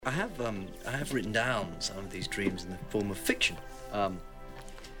I have written down some of these dreams in the form of fiction. Not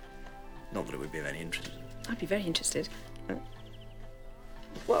that it would be of any interest. I'd be very interested.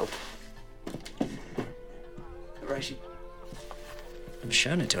 Whoa. Never actually... I've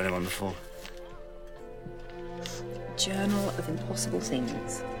shown it to anyone before. Journal of Impossible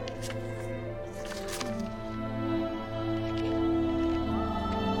Things.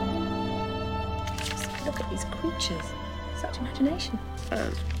 Just look at these creatures. Such imagination.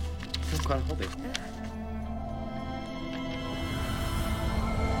 It's quite a hobby.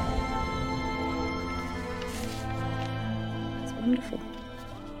 It's wonderful.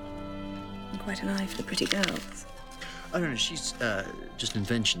 And quite an eye for the pretty girls. Oh, no, she's just an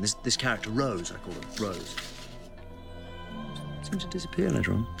invention. This character, Rose, I call her Rose. Seems to disappear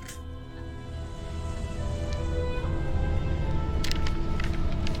later on.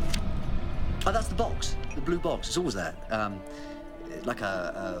 Oh, that's the box. The blue box. It's always there. Like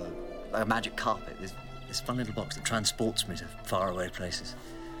a magic carpet. There's this fun little box that transports me to faraway places.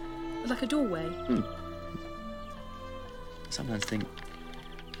 Like a doorway. I sometimes think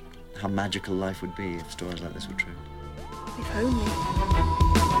how magical life would be if stories like this were true. If only.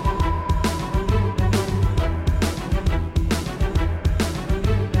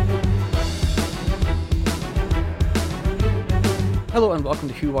 Hello and welcome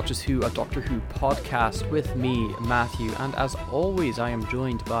to Who Watches Who, a Doctor Who podcast with me, Matthew, and as always I am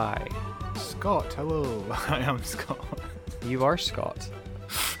joined by... Scott, hello. I am Scott. You are Scott.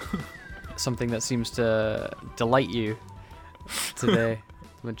 Something that seems to delight you today,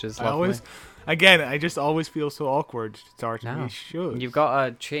 which is lovely. I just always feel so awkward starting these shows. You've got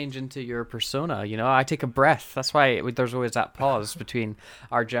to change into your persona, you know? I take a breath. That's why there's always that pause between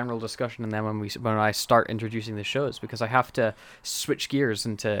our general discussion and then when I start introducing the shows, because I have to switch gears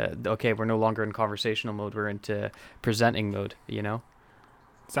into, okay, we're no longer in conversational mode, we're into presenting mode, you know?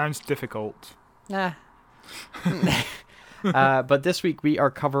 Sounds difficult. Nah. But this week we are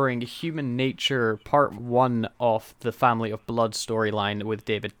covering Human Nature, part 1 of the Family of Blood storyline with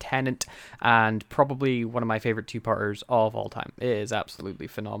David Tennant, and probably one of my favorite two-parters of all time. It is absolutely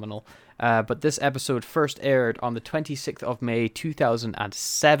phenomenal. But this episode first aired on the 26th of May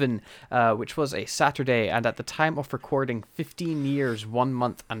 2007, which was a Saturday, and at the time of recording, 15 years, 1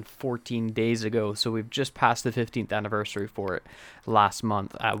 month, and 14 days ago. So we've just passed the 15th anniversary for it last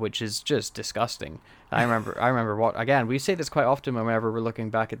month, which is just disgusting. I remember what, again, we say this quite often whenever we're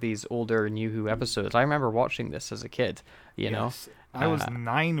looking back at these older New Who episodes. I remember watching this as a kid, you know? I was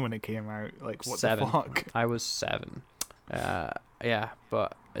 9 when it came out. Like, what 7. the fuck? I was 7. Yeah,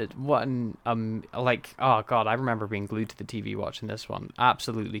 but what an oh god, I remember being glued to the TV watching this one.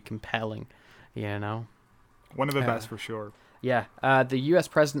 Absolutely compelling, you know. One of the best for sure. Yeah, the US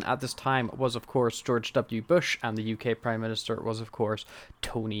president at this time was, of course, George W. Bush, and the UK Prime Minister was, of course,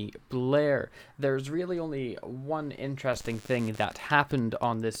 Tony Blair. There's really only one interesting thing that happened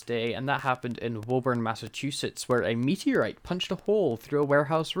on this day, and that happened in Woburn, Massachusetts, where a meteorite punched a hole through a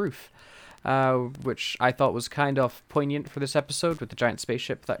warehouse roof. Which I thought was kind of poignant for this episode with the giant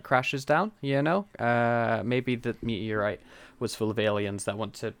spaceship that crashes down, you know? Maybe the meteorite was full of aliens that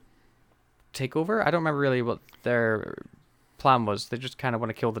want to take over. I don't remember really what their plan was. They just kind of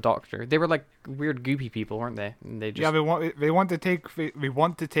want to kill the Doctor. They were like weird goopy people, weren't they? And they just... Yeah, they want to take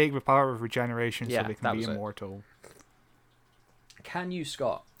the power of regeneration so they can be immortal. Can you,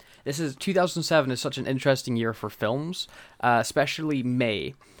 Scott? 2007 is such an interesting year for films, especially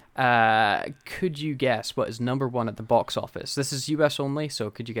May. Could you guess what is number 1 at the box office? This is US only,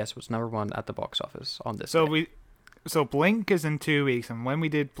 so could you guess what's number 1 at the box office on this day? So Blink is in 2 weeks, and when we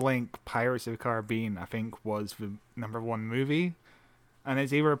did Blink, Pirates of the Caribbean, I think, was the number 1 movie, and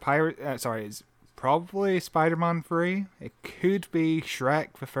it's either it's probably Spider-Man 3. It could be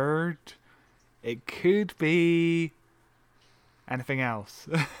Shrek the Third. It could be anything else.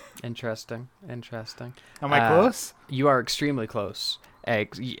 Interesting. Am I close? You are extremely close.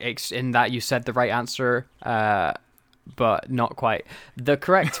 In that you said the right answer, but not quite. The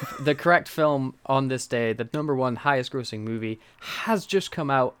correct film on this day, the number 1 highest grossing movie, has just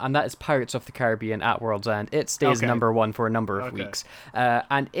come out, and that is Pirates of the Caribbean at World's End. It stays number 1 for a number of weeks,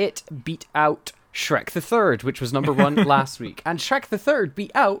 and it beat out Shrek the Third, which was number 1 last week, and Shrek the Third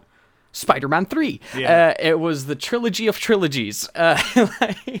beat out Spider-Man 3. Yeah. It was the trilogy of trilogies.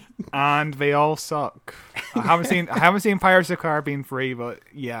 And they all suck. I haven't seen Pirates of the Caribbean 3, but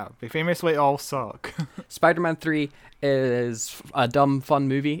yeah, they famously all suck. Spider-Man 3 is a dumb fun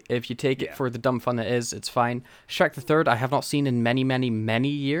movie. If you take it for the dumb fun it is, it's fine. Shrek the Third I have not seen in many, many, many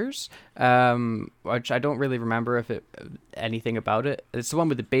years. Which I don't really remember anything about it. It's the one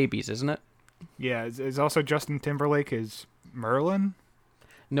with the babies, isn't it? Yeah, it's also Justin Timberlake is Merlin.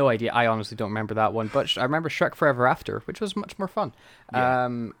 No idea. I honestly don't remember that one, but I remember Shrek Forever After, which was much more fun. Yeah.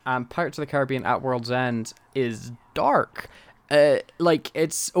 And Pirates of the Caribbean at World's End is dark. It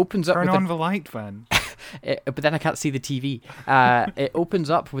opens up Turn with on the light, then. but then I can't see the TV. It opens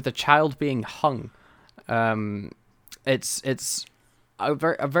up with a child being hung. It's a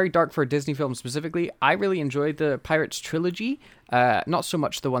very dark for a Disney film specifically. I really enjoyed the Pirates trilogy. Not so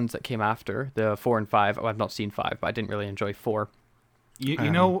much the ones that came after, the 4 and 5. Oh, I've not seen 5, but I didn't really enjoy 4.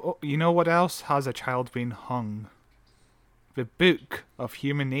 You know what else has a child being hung? The book of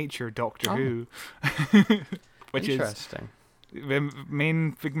Human Nature, Doctor Who, which Interesting. is the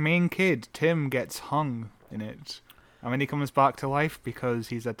main kid. Tim gets hung in it, and then he comes back to life because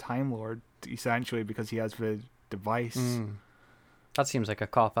he's a Time Lord, essentially because he has the device. That seems like a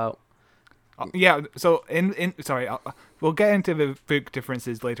cop out. Yeah, so we'll get into the book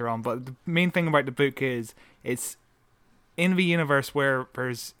differences later on, but the main thing about the book is it's in the universe where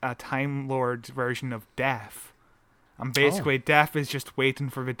there's a Time Lord version of Death, and basically Death is just waiting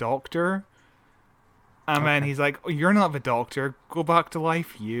for the Doctor, and then he's like, oh, "You're not the Doctor. Go back to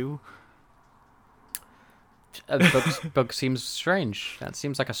life, you." Book seems strange. That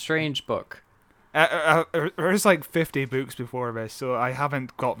seems like a strange book. There's like 50 books before this, so I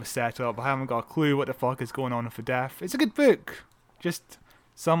haven't got the setup. I haven't got a clue what the fuck is going on with the Death. It's a good book. Just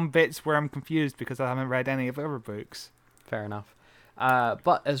some bits where I'm confused because I haven't read any of the other books. Fair enough.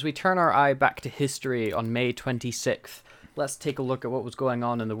 But as we turn our eye back to history on May 26th, let's take a look at what was going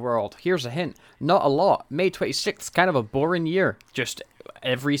on in the world. Here's a hint. Not a lot. May 26th is kind of a boring year. Just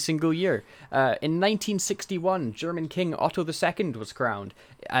every single year. In 1961, German King Otto II was crowned.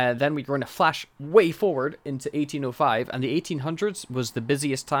 Then we're going to flash way forward into 1805, and the 1800s was the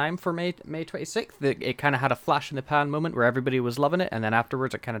busiest time for May 26th. It kind of had a flash in the pan moment where everybody was loving it, and then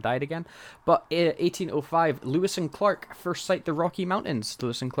afterwards it kind of died again. But in 1805, Lewis and Clark first sight the Rocky Mountains.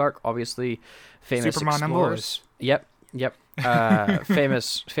 Lewis and Clark, obviously famous Superman explorers. and Lois. Yep.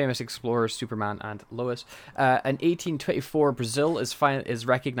 Famous explorers Superman and Lois. In 1824, Brazil is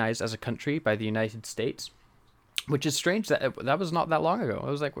recognized as a country by the United States, which is strange that was not that long ago.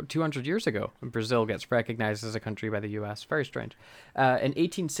 It was like 200 years ago when Brazil gets recognized as a country by the U.S. Very strange. In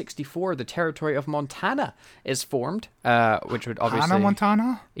 1864, the territory of Montana is formed, which would obviously Hannah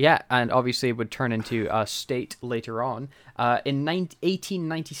Montana. Yeah, and obviously would turn into a state later on. In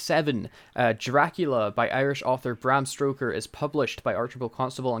 1897, Dracula by Irish author Bram Stoker is published by Archibald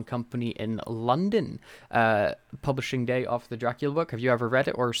Constable and Company in London. Publishing day of the Dracula book. Have you ever read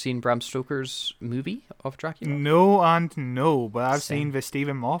it or seen Bram Stoker's movie of Dracula? No and no, but I've Same. seen the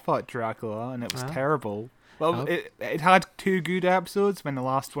Stephen Moffat Dracula, and it was Ah. terrible. Well, it had 2 good episodes, when the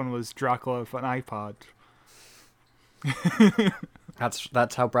last one was Dracula with an iPad.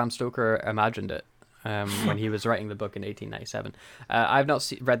 That's how Bram Stoker imagined it when he was writing the book in 1897. I've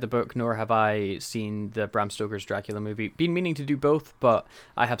not read the book, nor have I seen the Bram Stoker's Dracula movie. Been meaning to do both, but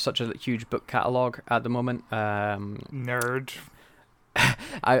I have such a huge book catalogue at the moment. Nerd.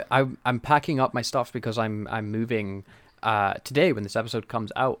 I'm packing up my stuff because I'm moving today when this episode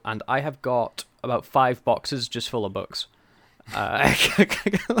comes out, and I have got about 5 boxes just full of books.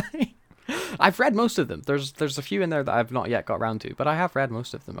 I've read most of them. There's a few in there that I've not yet got around to, but I have read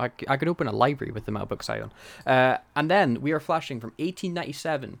most of them. I could open a library with the amount of books I own. And then we are flashing from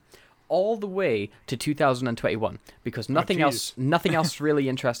 1897 all the way to 2021 because nothing else really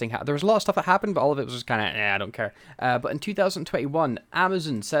interesting happened. There was a lot of stuff that happened, but all of it was just kind of, I don't care. But in 2021,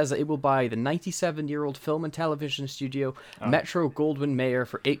 Amazon says that it will buy the 97-year-old film and television studio Metro-Goldwyn-Mayer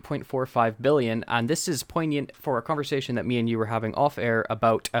for $8.45 billion, and this is poignant for a conversation that me and you were having off-air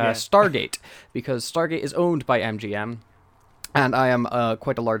about Stargate, because Stargate is owned by MGM. And I am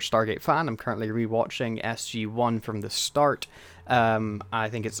quite a large Stargate fan. I'm currently rewatching SG-1 from the start. I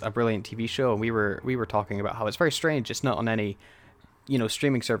think it's a brilliant TV show, and we were talking about how it's very strange. It's not on any,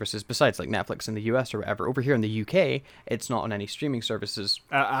 streaming services besides like Netflix in the US or whatever. Over here in the UK, it's not on any streaming services.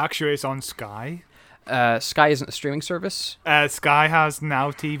 Actually, it's on Sky. Sky isn't a streaming service. Sky has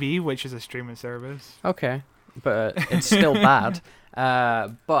Now TV, which is a streaming service. Okay, but it's still bad.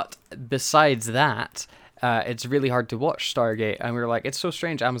 But besides that, it's really hard to watch Stargate, and we were like, it's so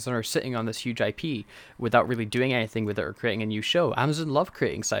strange Amazon are sitting on this huge IP without really doing anything with it or creating a new show. Amazon love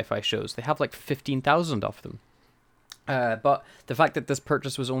creating sci-fi shows. They have like 15,000 of them. But the fact that this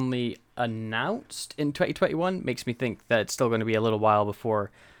purchase was only announced in 2021 makes me think that it's still going to be a little while before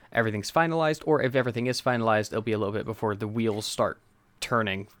everything's finalized, or if everything is finalized, it'll be a little bit before the wheels start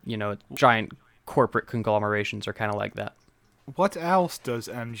turning. Giant corporate conglomerations are kind of like that. What else does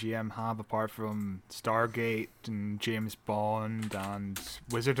MGM have apart from Stargate and James Bond and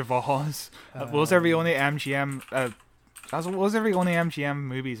Wizard of Oz? Those are the only MGM those are the only MGM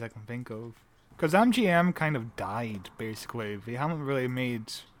movies I can think of. Because MGM kind of died, basically. They haven't really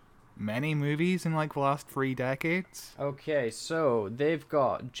made many movies in like the last 3 decades. Okay, so they've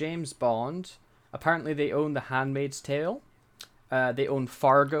got James Bond. Apparently they own The Handmaid's Tale. They own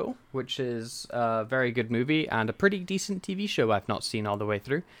Fargo, which is a very good movie and a pretty decent TV show I've not seen all the way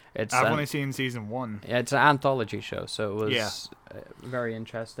through. I've only seen season 1. It's an anthology show, so it was very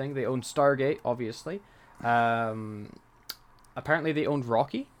interesting. They own Stargate, obviously. Apparently they owned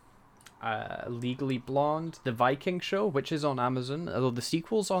Rocky. Legally Blonde, The Viking Show, which is on Amazon, although the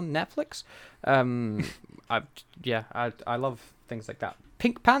sequel's on Netflix. I love things like that.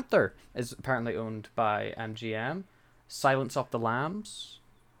 Pink Panther is apparently owned by MGM. Silence of the Lambs,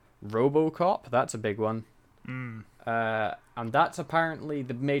 RoboCop, that's a big one. And that's apparently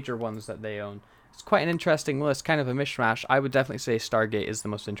the major ones that they own. It's quite an interesting list, kind of a mishmash. I would definitely say Stargate is the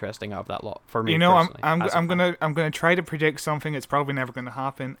most interesting out of that lot for me. You know, personally, I'm gonna try to predict something that's probably never gonna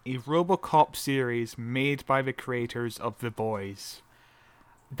happen. A RoboCop series made by the creators of The Boys.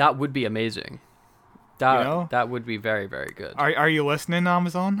 That would be amazing. That would be very, very good. Are you listening,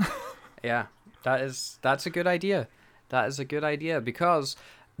 Amazon? Yeah, that's a good idea. That is a good idea because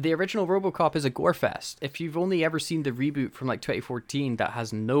the original RoboCop is a gore fest. If you've only ever seen the reboot from like 2014 that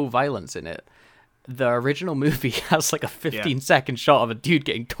has no violence in it, the original movie has like a 15-second shot of a dude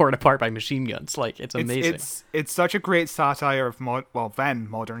getting torn apart by machine guns. Like, it's amazing. It's such a great satire of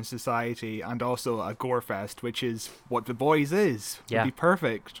modern society, and also a gore fest, which is what The Boys is. Would be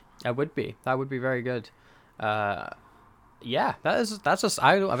perfect. That would be very good. I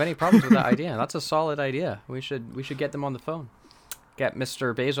don't have any problems with that idea. That's a solid idea. We should get them on the phone. Get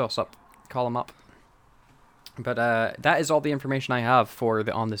Mr. Bezos up. Call him up. But that is all the information I have for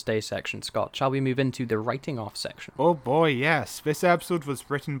the On This Day section, Scott. Shall we move into the writing off section? Oh boy, yes. This episode was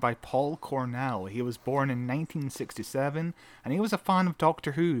written by Paul Cornell. He was born in 1967, and he was a fan of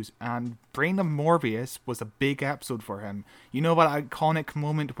Doctor Who's, and Brain of Morbius was a big episode for him. You know that iconic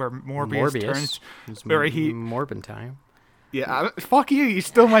moment where Morbius turns... Morbin time. Yeah, fuck you, you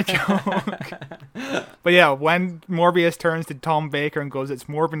stole my joke. But yeah, when Morbius turns to Tom Baker and goes, it's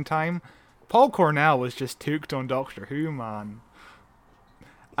Morbin time, Paul Cornell was just tooked on Doctor Who, man.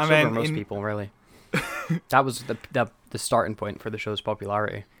 Most people, really. That was the starting point for the show's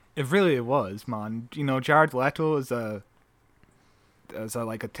popularity. It really was, man. You know, Jared Leto is a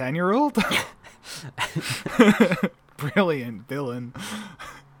 10-year-old. Brilliant villain.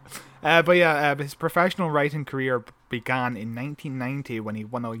 His professional writing career began in 1990 when he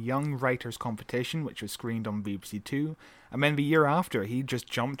won a Young Writers competition, which was screened on BBC Two. And then the year after, he just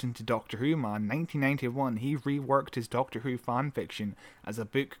jumped into Doctor Who, man. 1991, he reworked his Doctor Who fanfiction as a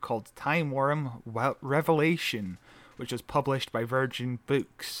book called Time Worm Revelation, which was published by Virgin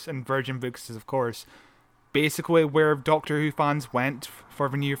Books. And Virgin Books is, of course, basically where Doctor Who fans went for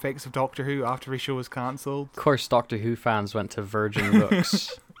the new fix of Doctor Who after the show was cancelled. Of course, Doctor Who fans went to Virgin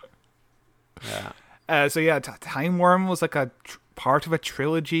Books. Yeah. Time Worm was like a part of a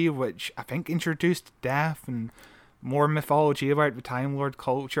trilogy which I think introduced death and more mythology about the Time Lord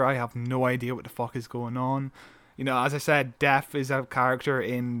culture. I have no idea what the fuck is going on. You know, as I said, Death is a character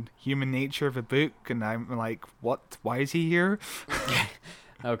in Human Nature, the book, and I'm like, what? Why is he here?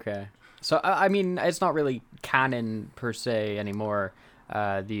 Okay. So, I mean, it's not really canon per se anymore,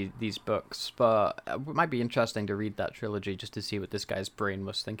 these books, but it might be interesting to read that trilogy just to see what this guy's brain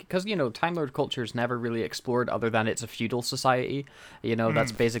was thinking. Because, you know, Time Lord culture is never really explored other than it's a feudal society. You know,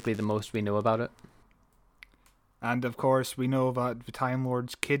 that's basically the most we know about it. And, of course, we know that the Time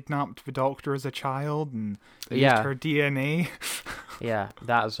Lords kidnapped the Doctor as a child and used her DNA. Yeah,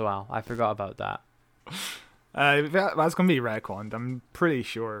 that as well. I forgot about that. That's going to be retconned, I'm pretty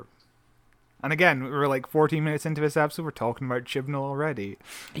sure. And again, we're like 14 minutes into this episode, we're talking about Chibnall already.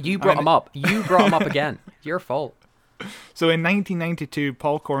 You brought him up. You brought him up again. Your fault. So in 1992,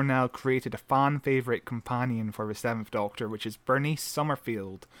 Paul Cornell created a fan favourite companion for the Seventh Doctor, which is Bernice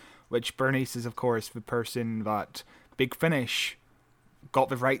Summerfield. Which Bernice is, of course, the person that Big Finish got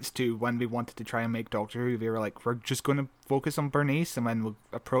the rights to when they wanted to try and make Doctor Who. They were like, we're just going to focus on Bernice, and then we'll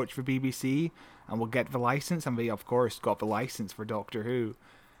approach the BBC, and we'll get the license. And they, of course, got the license for Doctor Who.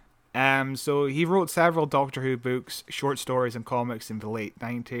 So he wrote several Doctor Who books, short stories, and comics in the late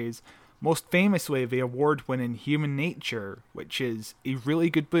 90s. Most famously, the award-winning Human Nature, which is a really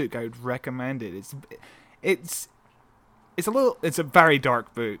good book. I would recommend it. It's a very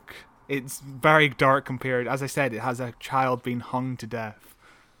dark book. It's very dark compared, as I said, it has a child being hung to death,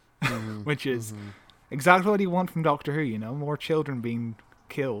 which is exactly what you want from Doctor Who. You know, more children being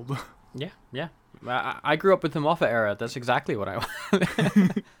killed. Yeah. I grew up with the Moffat era. That's exactly what I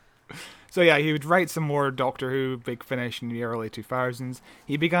want. So yeah, he would write some more Doctor Who, Big Finish in the early 2000s.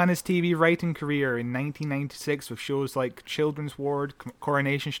 He began his TV writing career in 1996 with shows like Children's Ward,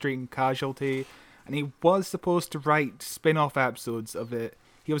 Coronation Street and Casualty, and he was supposed to write spin-off episodes of it.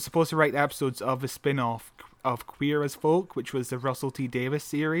 He was supposed to write episodes of a spin-off of Queer as Folk, which was the Russell T Davies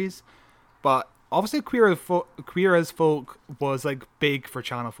series, but obviously Queer as Folk was like big for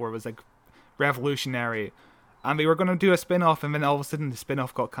Channel 4, it was like revolutionary. And they were going to do a spin-off, and then all of a sudden the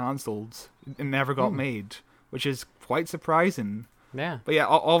spin-off got cancelled and never got made, which is quite surprising. Yeah. But yeah,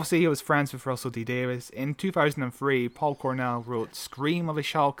 obviously he was friends with Russell T Davies. In 2003, Paul Cornell wrote Scream of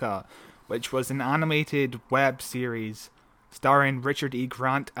Ashalka, which was an animated web series starring Richard E.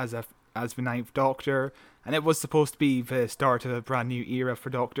 Grant as the Ninth Doctor, and it was supposed to be the start of a brand new era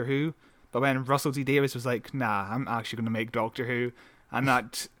for Doctor Who. But when Russell T Davies was like, nah, I'm actually going to make Doctor Who, and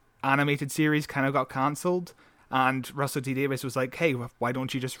that animated series kind of got cancelled. And Russell T Davies was like, hey, why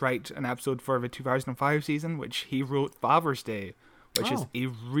don't you just write an episode for the 2005 season, which he wrote Father's Day, which is a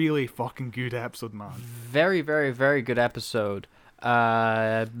really fucking good episode, man. Very, very, very good episode.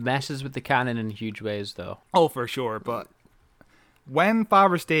 Messes with the canon in huge ways, though. Oh, for sure. But when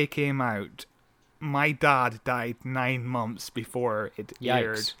Father's Day came out, my dad died 9 months before it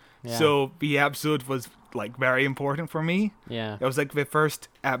aired. Yeah. So the episode was like very important for me. Yeah. It was like the first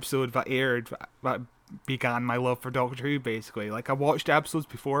episode that aired that began my love for Doctor Who, basically. Like, I watched episodes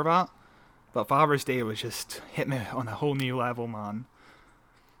before that, but Father's Day was just hit me on a whole new level, man.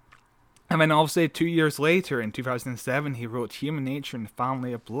 And then obviously 2 years later, in 2007, he wrote Human Nature and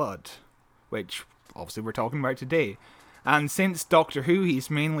Family of Blood, which obviously we're talking about today. And since Doctor Who, he's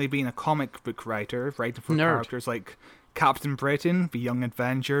mainly been a comic book writing for characters like Captain Britain, The Young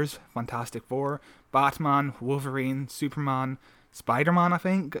Avengers, Fantastic Four, Batman, Wolverine, Superman, Spider-Man, I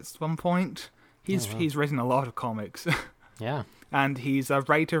think, at one point. He's written a lot of comics. Yeah. And he's a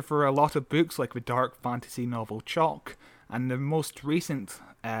writer for a lot of books like the dark fantasy novel Chalk, and the most recent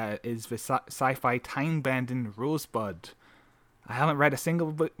is the sci-fi time-bending Rosebud. I haven't read a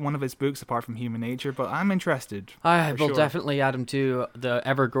single one of his books apart from Human Nature, but I'm interested. I will definitely add him to the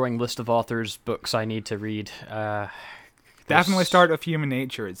ever-growing list of authors' books I need to read. Definitely start with Human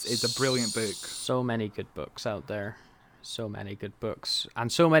Nature. It's a brilliant book. So many good books out there. So many good books.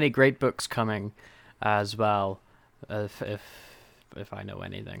 And so many great books coming as well, if I know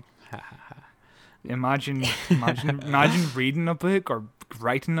anything. Imagine reading a book or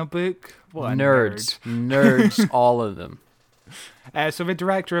writing a book. What a Nerds, all of them. So the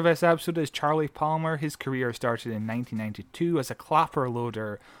director of this episode is Charlie Palmer. His career started in 1992 as a clapper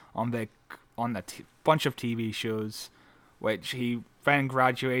loader on a bunch of TV shows, which he then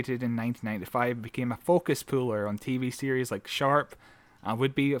graduated in 1995 and became a focus puller on TV series like Sharp, and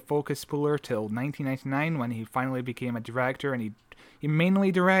would be a focus puller till 1999 when he finally became a director, and he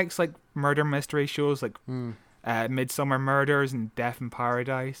mainly directs like murder mystery shows like Midsummer Murders and Death in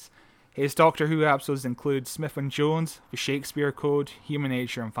Paradise. His Doctor Who episodes include Smith and Jones, The Shakespeare Code, Human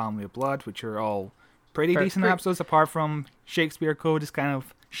Nature and Family of Blood, which are all pretty decent episodes, apart from Shakespeare Code is kind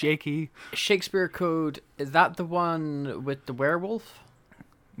of shaky. Shakespeare Code, is that the one with the werewolf?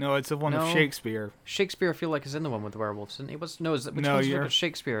 No, it's the one of Shakespeare. Shakespeare, I feel like, is in the one with the werewolves, isn't he? Which one's with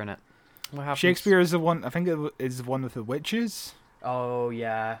Shakespeare in it? What happens? Shakespeare is the one, I think it is the one with the witches. Oh,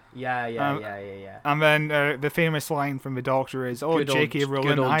 yeah. And then the famous line from the Doctor is, J.K.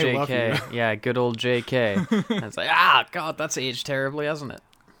 Rowling, I love you. Yeah, good old J.K. And it's like, God, that's aged terribly, hasn't it?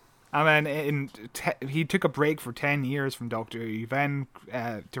 And then he took a break for 10 years from Doctor Who. He then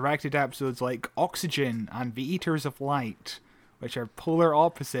directed episodes like Oxygen and The Eaters of Light, which are polar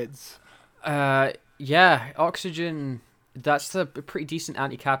opposites. Yeah, Oxygen, that's the pretty decent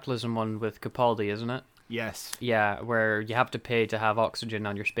anti-capitalism one with Capaldi, isn't it? Yes. Yeah, where you have to pay to have oxygen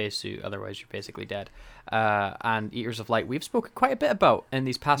on your spacesuit, otherwise you're basically dead. And Eaters of Light, we've spoken quite a bit about in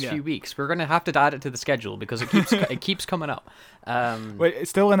these past few weeks. We're going to have to add it to the schedule because it keeps coming up. Wait, it's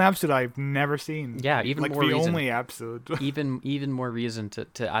still an episode I've never seen. Yeah, even like more reason. Like the only episode. even more reason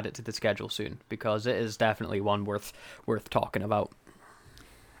to add it to the schedule soon, because it is definitely one worth talking about.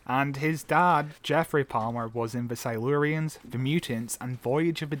 And his dad, Jeffrey Palmer, was in The Silurians, The Mutants, and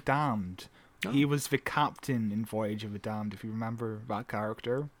Voyage of the Damned. Oh. He was the captain in Voyage of the Damned, if you remember that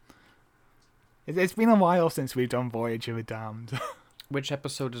character. It's been a while since we've done Voyage of the Damned. Which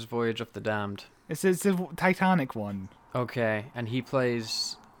episode is Voyage of the Damned? It's the Titanic one. Okay, and he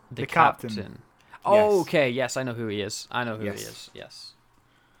plays the captain. Oh, yes. Okay, yes, I know who he is. He is. Yes.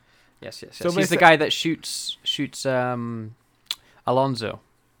 So he's the guy that shoots Alonzo.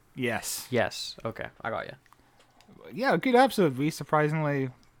 Yes. Yes. Okay, I got you. Yeah, good episode. We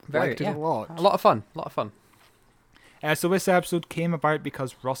surprisingly liked it a lot. A lot of fun. So this episode came about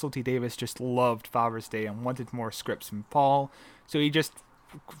because Russell T Davies just loved Father's Day and wanted more scripts from Paul. So he just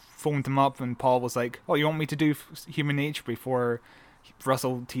phoned him up, and Paul was like, "Oh, you want me to do Human Nature?" Before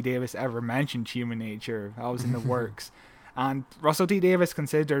Russell T Davies ever mentioned Human Nature, I was in the works. And Russell T Davies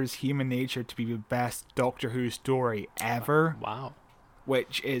considers Human Nature to be the best Doctor Who story ever. Wow.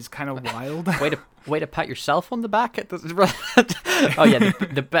 Which is kind of wild. Way to pat yourself on the back. Oh yeah,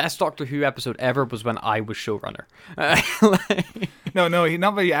 the best Doctor Who episode ever was when I was showrunner. No,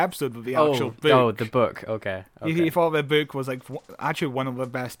 not the episode, but the actual book. Oh, the book. Okay. He thought the book was like actually one of the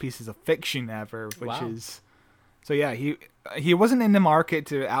best pieces of fiction ever, which Wow. is. So yeah, he wasn't in the market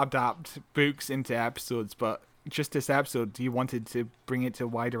to adapt books into episodes, but just this episode, he wanted to bring it to a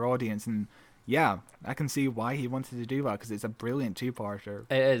wider audience, and yeah, I can see why he wanted to do that, because it's a brilliant two-parter.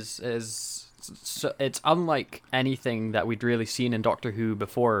 It is. So it's unlike anything that we'd really seen in Doctor Who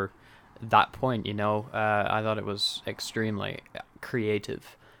before that point, you know. I thought it was extremely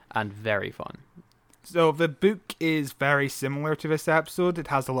creative and very fun. So the book is very similar to this episode. It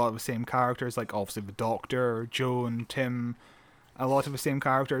has a lot of the same characters, like obviously the Doctor, Joan, Tim, a lot of the same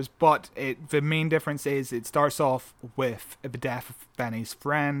characters, but the main difference is it starts off with the death of Benny's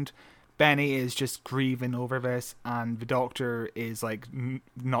friend. Benny is just grieving over this, and the Doctor is like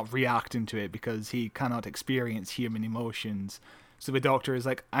not reacting to it because he cannot experience human emotions. So the Doctor is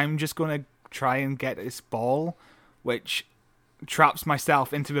like, I'm just going to try and get this ball, which traps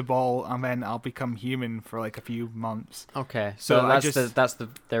myself into the ball, and then I'll become human for like a few months. Okay, So so I that's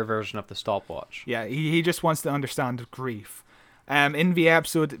their version of the stopwatch. Yeah, he just wants to understand grief. In the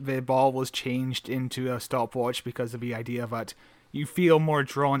episode, the ball was changed into a stopwatch because of the idea that you feel more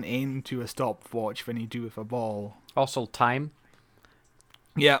drawn into a stopwatch than you do with a ball. Also, time.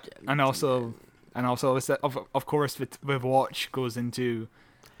 Yeah, and also, of course, the watch goes into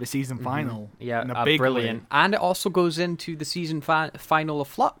the season final. Yeah, in a big brilliant. way. And it also goes into the season final of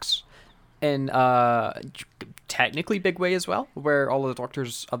Flux in technically big way as well, where all of the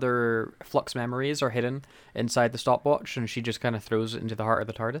Doctor's other Flux memories are hidden inside the stopwatch, and she just kind of throws it into the heart of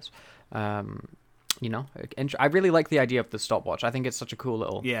the TARDIS. You know, I really like the idea of the stopwatch. I think it's such a cool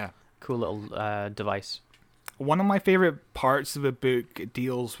little device. One of my favorite parts of the book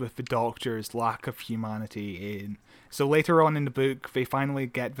deals with the Doctor's lack of humanity. So later on in the book, they finally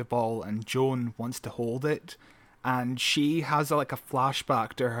get the ball, and Joan wants to hold it, and she has like a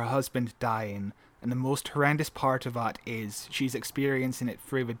flashback to her husband dying. And the most horrendous part of that is she's experiencing it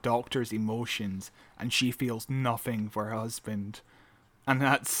through the Doctor's emotions, and she feels nothing for her husband, and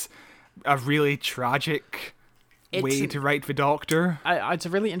that's a really tragic way to write the Doctor. It's a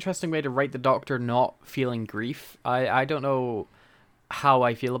really interesting way to write the Doctor not feeling grief. I don't know how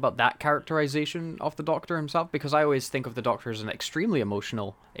I feel about that characterization of the Doctor himself, because I always think of the Doctor as an extremely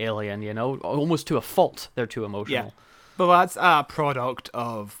emotional alien, you know, almost to a fault. They're too emotional. Yeah. But that's a product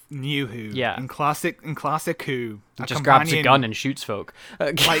of New Who. Yeah. In classic Who, He just grabs a gun and shoots folk.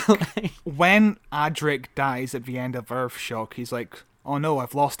 Like, when Adric dies at the end of Earthshock, he's like, oh no,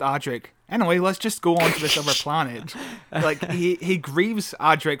 I've lost Adric. Anyway, let's just go on to this other planet. Like, he grieves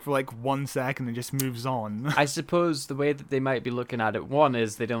Adric for like 1 second and just moves on. I suppose the way that they might be looking at it, one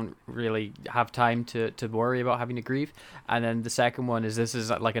is they don't really have time to worry about having to grieve, and then the second one is this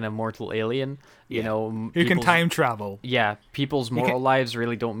is like an immortal alien, you know, who can time travel. Yeah, people's mortal lives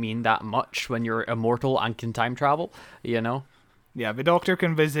really don't mean that much when you're immortal and can time travel, you know. Yeah, the Doctor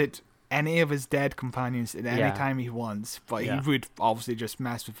can visit any of his dead companions at any Yeah. time he wants, but Yeah. he would obviously just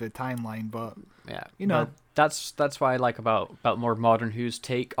mess with the timeline. But Yeah, you know, but that's what I like about more modern Who's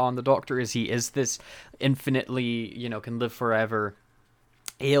take on the Doctor is he is this infinitely, you know, can live forever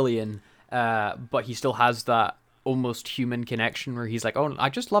alien, but he still has that almost human connection where he's like, oh, I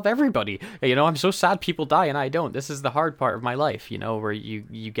just love everybody, you know, I'm so sad people die and I don't. This is the hard part of my life, you know, where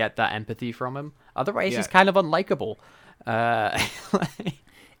you get that empathy from him. Otherwise, he's kind of unlikable.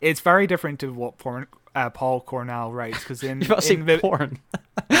 It's very different to what Paul Cornell writes, because in porn.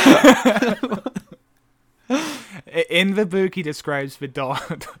 In the book, he describes the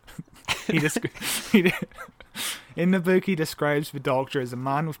in the book, he describes the Doctor as a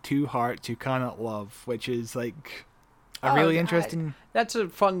man with two hearts who cannot love, which is like a really interesting. That's a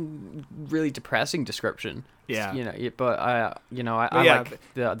fun, really depressing description. Yeah, you know, but I like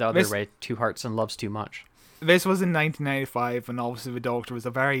the other way, two hearts and loves too much. This was in 1995, and obviously the Doctor was a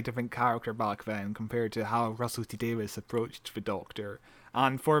very different character back then compared to how Russell T Davies approached the Doctor.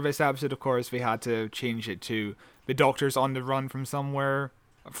 And for this episode, of course, they had to change it to the Doctor's on the run from somewhere,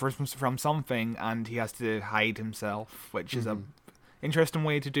 from something, and he has to hide himself, which is a interesting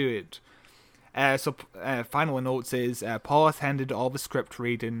way to do it. Final notes is Paul attended all the script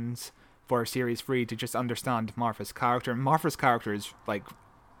readings for Series 3 to just understand Martha's character. And Martha's character is, like,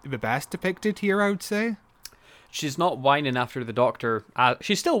 the best depicted here, I would say. She's not whining after the Doctor.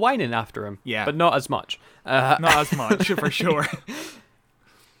 She's still whining after him, Yeah. but not as much. Not as much, for sure.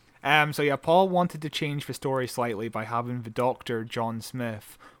 So yeah, Paul wanted to change the story slightly by having the Doctor, John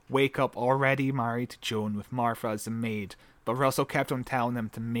Smith, wake up already married to Joan with Martha as the maid, but Russell kept on telling him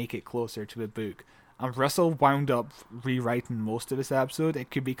to make it closer to the book. And Russell wound up rewriting most of this episode.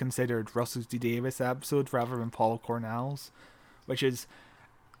 It could be considered Russell T Davies episode rather than Paul Cornell's, which is...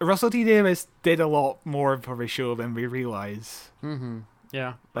 Russell T Davies did a lot more for the show than we realise. Mm-hmm.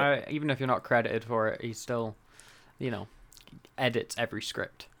 Yeah. Even if you're not credited for it, he still, edits every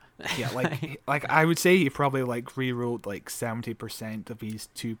script. Yeah, like I would say he probably rewrote 70% of these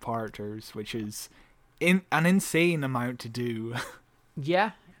two-parters, which is an insane amount to do.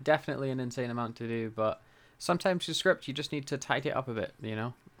 Yeah, definitely an insane amount to do, but sometimes your script, you just need to tidy it up a bit,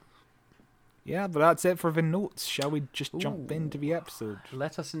 Yeah, but that's it for the notes. Shall we just jump into the episode?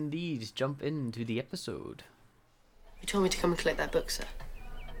 Let us indeed jump into the episode. You told me to come and collect that book, sir.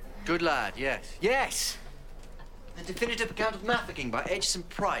 Good lad, yes. Yes! The definitive account of Mafeking by Edgson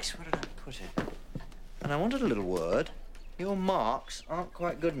Price. Where did I put it? And I wanted a little word. Your marks aren't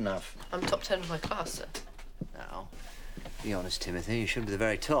quite good enough. I'm top 10 of my class, sir. Now, be honest, Timothy, you should be the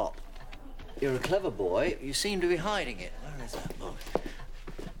very top. You're a clever boy. You seem to be hiding it. Where is that book?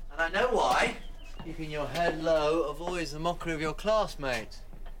 And I know why. Keeping your head low avoids the mockery of your classmates.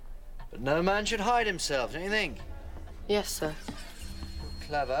 But no man should hide himself, don't you think? Yes, sir.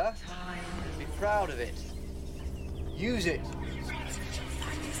 Clever. Be proud of it. Use it.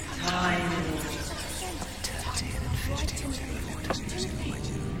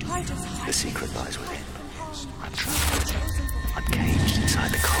 The secret lies within. I'm trapped. I'm caged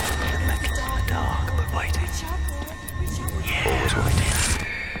inside the cold and metal in the dark, but waiting. Always waiting.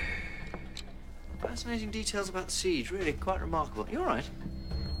 Fascinating details about the siege, really quite remarkable. You all right?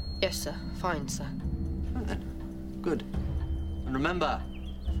 Yes, sir. Fine, sir. Right then. Good. And remember,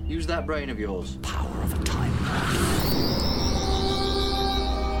 use that brain of yours. Power of a time.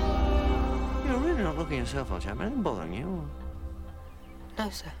 You're really not looking at yourself, old chap. Anything bothering you? No,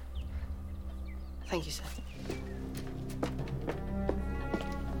 sir. Thank you, sir.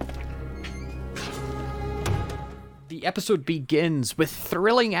 The episode begins with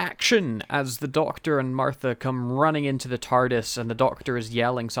thrilling action as the Doctor and Martha come running into the TARDIS, and the Doctor is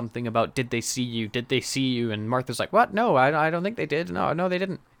yelling something about, did they see you? Did they see you? And Martha's like, what? No, I don't think they did. No, they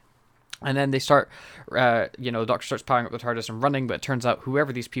didn't. And then they start, the Doctor starts powering up the TARDIS and running, but it turns out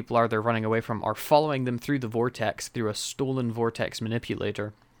whoever these people are they're running away from are following them through the vortex, through a stolen vortex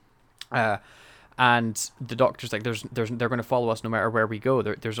manipulator. And the Doctor's like, they're going to follow us no matter where we go.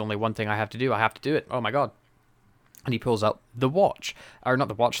 There's only one thing I have to do. I have to do it. Oh my God. And he pulls out the watch, or not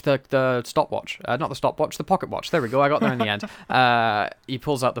the watch, the stopwatch. Not the stopwatch, the pocket watch. There we go. I got there in the end. He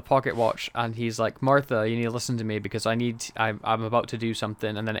pulls out the pocket watch, and he's like, Martha, you need to listen to me because I'm about to do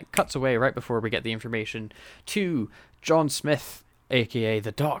something. And then it cuts away right before we get the information to John Smith, aka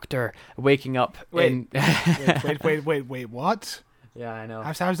the Doctor, waking up wait, what? Yeah, I know.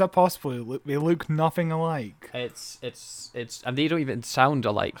 How's that possible? They look nothing alike. It's and they don't even sound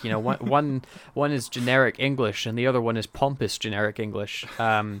alike. One is generic English and the other one is pompous generic English.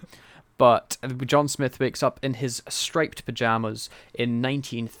 But John Smith wakes up in his striped pajamas in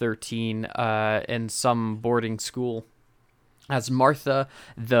 1913 in some boarding school. As Martha,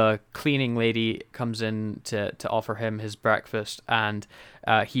 the cleaning lady, comes in to offer him his breakfast, and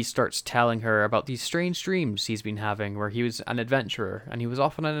he starts telling her about these strange dreams he's been having where he was an adventurer, and he was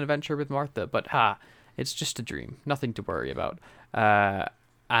off on an adventure with Martha, but it's just a dream, nothing to worry about.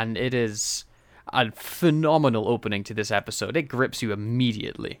 And it is a phenomenal opening to this episode. It grips you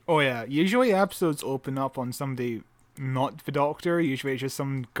immediately. Oh yeah, usually episodes open up on somebody not the Doctor. Usually it's just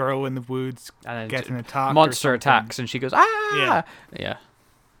some girl in the woods getting attacked. Monster attacks, and she goes, ah! Yeah.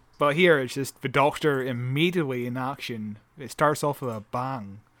 But here it's just the Doctor immediately in action. It starts off with a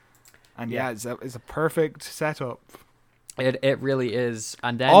bang. And it's a perfect setup. It really is.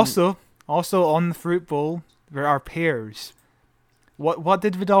 And then Also on the fruit bowl, there are pears. What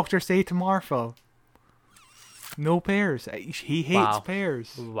did the Doctor say to Martha? No pears. He hates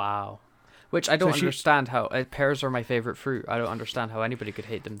pears. Wow. Which I don't understand how... pears are my favourite fruit. I don't understand how anybody could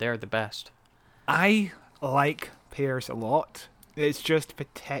hate them. They're the best. I like pears a lot. It's just the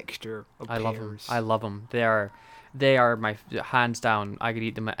texture of pears. I love them. They are my... Hands down, I could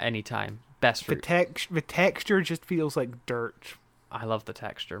eat them at any time. Best fruit. The texture just feels like dirt. I love the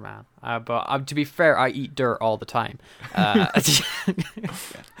texture, man. But to be fair, I eat dirt all the time.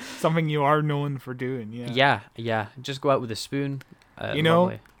 Something you are known for doing, yeah. Yeah. Just go out with a spoon.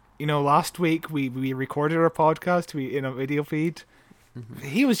 last week we recorded our podcast in a video feed.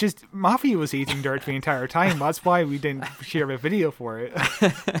 He was Matthew was eating dirt the entire time. That's why we didn't share a video for it.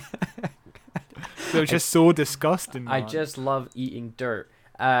 It was just so disgusting. I man. just love eating dirt.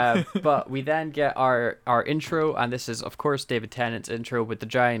 But we then get our intro, and this is, of course, David Tennant's intro with the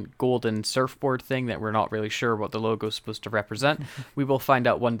giant golden surfboard thing that we're not really sure what the logo is supposed to represent. We will find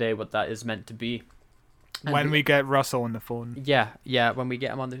out one day what that is meant to be. When we get Russell on the phone. Yeah, when we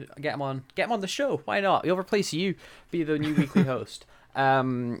get him on the show. Why not? He'll replace you, be the new weekly host.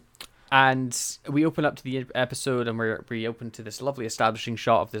 And we open up to the episode, and we open to this lovely establishing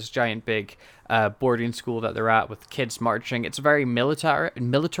shot of this giant big boarding school that they're at with kids marching. It's very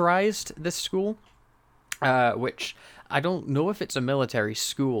militarized, this school, which I don't know if it's a military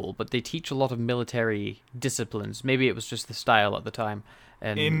school, but they teach a lot of military disciplines. Maybe it was just the style at the time.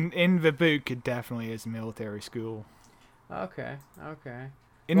 And In the book, it definitely is a military school. Okay.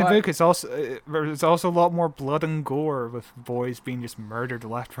 In the book, it's also a lot more blood and gore, with boys being just murdered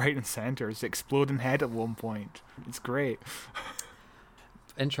left, right, and center. It's exploding head at one point. It's great.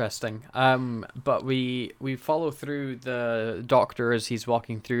 Interesting. But we follow through the doctor as he's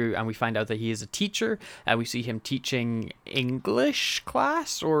walking through, and we find out that he is a teacher, and we see him teaching English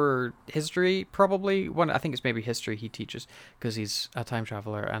class or history, probably. I think it's maybe history he teaches, because he's a time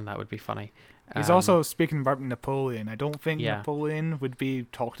traveler, and that would be funny. He's also speaking about Napoleon. I don't think Yeah. Napoleon would be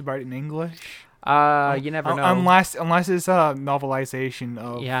talked about in English. You never know. Unless it's a novelization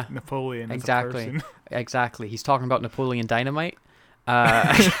of Napoleon Exactly. as a person. Exactly. He's talking about Napoleon Dynamite.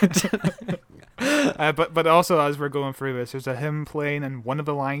 But also, as we're going through this, there's a hymn playing, and one of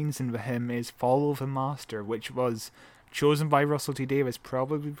the lines in the hymn is "Follow the Master," which was chosen by Russell T Davies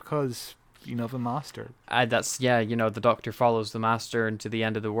probably because the Master. That's the Doctor follows the Master into the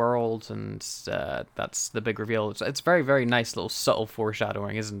end of the world, and that's the big reveal. It's very, very nice little subtle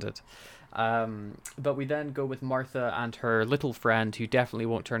foreshadowing, isn't it? But we then go with Martha and her little friend, who definitely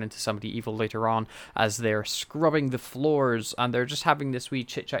won't turn into somebody evil later on, as they're scrubbing the floors, and they're just having this wee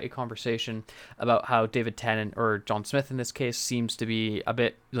chit-chatty conversation about how David Tennant, or John Smith in this case, seems to be a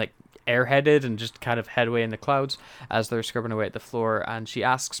bit like airheaded and just kind of headway in the clouds as they're scrubbing away at the floor. And she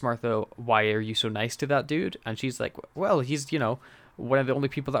asks Martha, "Why are you so nice to that dude?" And she's like, "Well, he's one of the only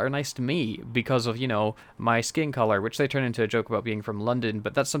people that are nice to me because of my skin color," which they turn into a joke about being from London.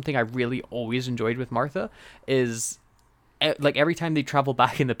 But that's something I really always enjoyed with Martha, is like every time they travel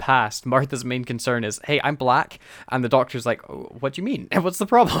back in the past, Martha's main concern is, "Hey, I'm black," and the Doctor's like, "Oh, what do you mean? What's the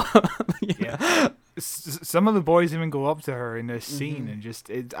problem?" Yeah. Some of the boys even go up to her in this scene and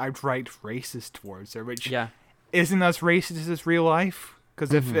just outright racist towards her, which isn't as racist as real life.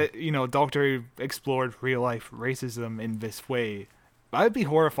 Because if Doctor Who explored real life racism in this way, that would be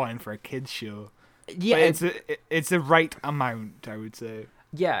horrifying for a kids show. Yeah, but it's the right amount, I would say.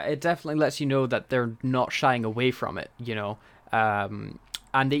 Yeah, it definitely lets you know that they're not shying away from it, and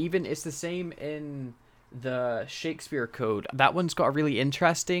it's the same in the Shakespeare Code. That one's got a really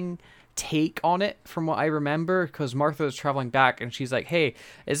interesting take on it from what I remember, because Martha is traveling back and she's like, "Hey,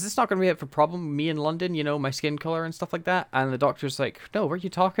 is this not going to be a problem with me in London, my skin color and stuff like that?" And the Doctor's like, "No, what are you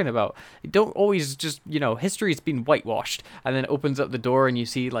talking about? You don't always just, history's been whitewashed." And then opens up the door and you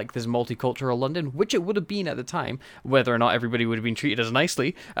see like this multicultural London, which it would have been at the time. Whether or not everybody would have been treated as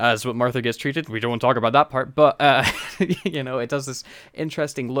nicely as what Martha gets treated, we don't want to talk about that part, but it does this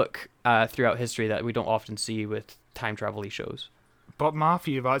interesting look throughout history that we don't often see with time travel-y shows. But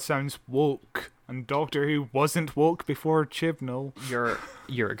Matthew, that sounds woke, and Doctor Who wasn't woke before Chibnall.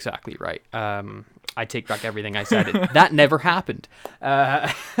 You're exactly right. I take back everything I said. That never happened.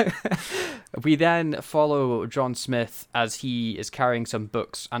 We then follow John Smith as he is carrying some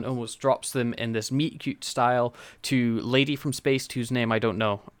books and almost drops them in this meet cute style to Lady from Spaced, whose name I don't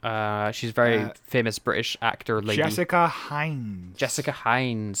know. She's a very famous British actor lady. Jessica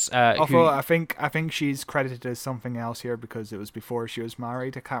Hines. Although I think she's credited as something else here because it was before she was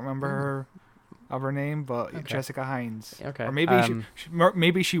married. I can't remember her other name, but Okay. Jessica Hines. Okay. Or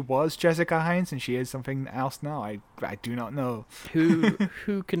maybe she was Jessica Hines and she is something else now. I do not know. who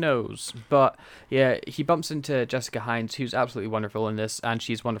knows? But yeah, he bumps into Jessica Hines, who's absolutely wonderful in this, and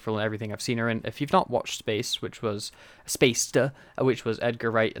she's wonderful in everything I've seen her in. If you've not watched Spaced, which was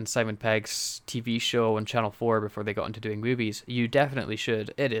Edgar Wright and Simon Pegg's TV show on Channel 4 before they got into doing movies, you definitely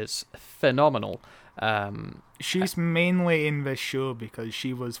should. It is phenomenal. She's mainly in this show because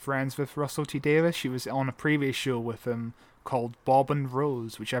she was friends with Russell T Davies. She was on a previous show with him called Bob and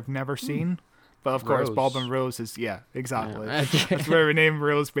Rose, which I've never seen. But of course, Rose. Bob and Rose is, exactly. Yeah. That's where the name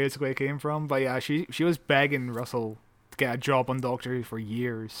Rose basically came from. But yeah, she was begging Russell to get a job on Doctor Who for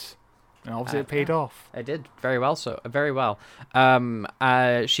years. And obviously it paid off. I did very well, very well.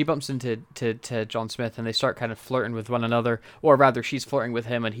 She bumps into John Smith, and they start kind of flirting with one another, or rather, she's flirting with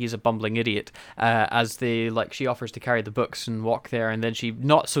him, and he's a bumbling idiot. As she offers to carry the books and walk there, and then she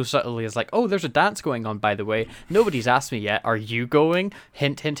not so subtly is like, "Oh, there's a dance going on, by the way. Nobody's asked me yet. Are you going?"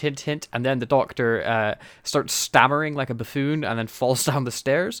 Hint, hint, hint, hint. And then the Doctor starts stammering like a buffoon, and then falls down the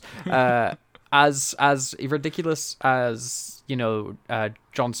stairs. As ridiculous as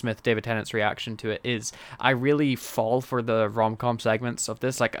John Smith, David Tennant's reaction to it is, I really fall for the rom-com segments of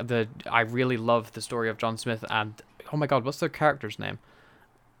this. I really love the story of John Smith and, oh my god, what's their character's name?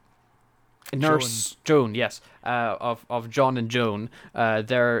 Nurse Joan, yes, of John and Joan,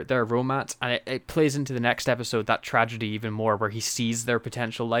 their romance, and it plays into the next episode, that tragedy even more, where he sees their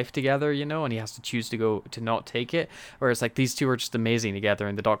potential life together, and he has to choose to not take it. Whereas like these two are just amazing together,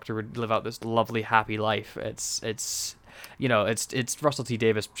 and the Doctor would live out this lovely, happy life. It's Russell T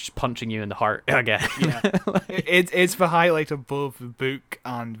Davies just punching you in the heart again. Yeah, it's the highlight of both the book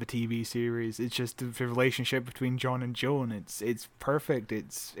and the TV series. It's just the relationship between John and Joan. It's perfect.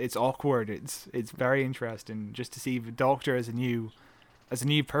 It's awkward. It's very interesting just to see the Doctor as a new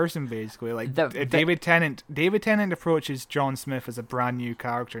person, basically. Like David Tennant approaches John Smith as a brand new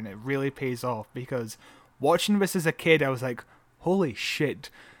character, and it really pays off, because watching this as a kid, I was like, holy shit,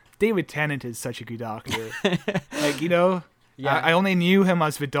 David Tennant is such a good actor. Yeah. I only knew him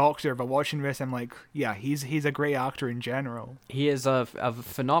as the Doctor, but watching this, I'm like, yeah, he's a great actor in general. He is a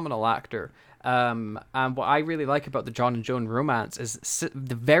phenomenal actor. And what I really like about the John and Joan romance is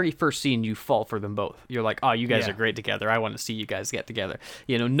the very first scene, you fall for them both. You're like, oh, you guys are great together. I want to see you guys get together.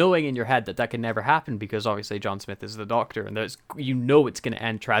 Knowing in your head that can never happen, because obviously John Smith is the Doctor, and it's going to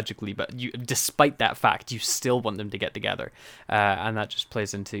end tragically, but despite that fact, you still want them to get together. And that just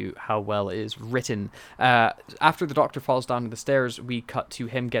plays into how well it is written. After the Doctor falls down the stairs, we cut to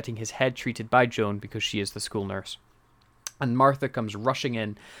him getting his head treated by Joan, because she is the school nurse. And Martha comes rushing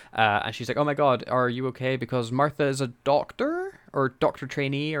in, and she's like, "Oh my God, are you okay?" Because Martha is a doctor, or doctor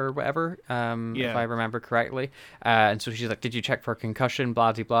trainee, or whatever, if I remember correctly. And so she's like, "Did you check for a concussion?"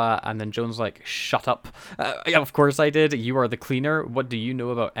 Blah, blah, blah. And then Joan's like, "Shut up." Yeah, of course I did. You are the cleaner. What do you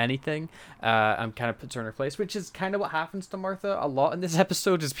know about anything? And kind of puts her in her place, which is kind of what happens to Martha a lot in this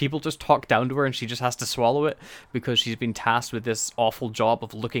episode, is people just talk down to her, and she just has to swallow it, because she's been tasked with this awful job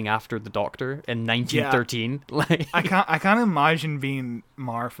of looking after the Doctor in 1913. Yeah. Like, I can't imagine being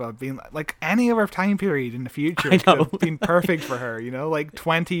Martha, being like any other time period in the future. Could have been perfect for her, like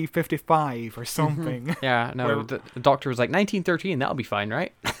 2055 or something. Mm-hmm. Yeah, no, the Doctor was like, 1913, that'll be fine,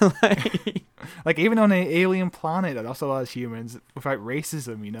 right? like even on an alien planet that also has humans without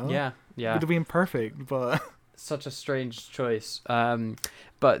racism, Yeah. Would have been perfect, but such a strange choice.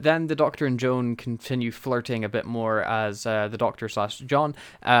 But then the Doctor and Joan continue flirting a bit more, as the Doctor / John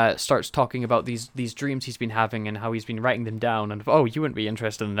starts talking about these dreams he's been having and how he's been writing them down. And, oh, you wouldn't be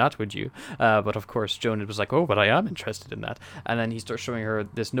interested in that, would you? But of course, Joan was like, oh, but I am interested in that. And then he starts showing her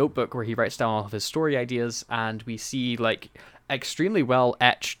this notebook where he writes down all of his story ideas, and we see, like, extremely well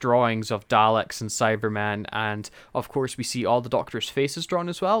etched drawings of Daleks and Cybermen. And, of course, we see all the Doctor's faces drawn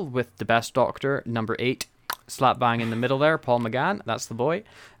as well, with the best Doctor, number 8. Slap bang in the middle there, Paul McGann. That's the boy.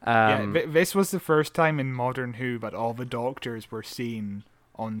 This was the first time in Modern Who that all the Doctors were seen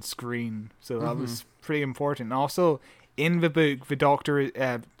on screen, so that was pretty important. Also, in the book, the Doctor,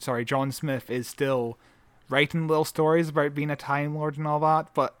 John Smith is still writing little stories about being a Time Lord and all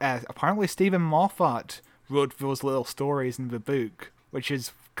that, but apparently Stephen Moffat wrote those little stories in the book, which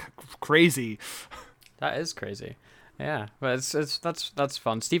is crazy. That is crazy. Yeah, but that's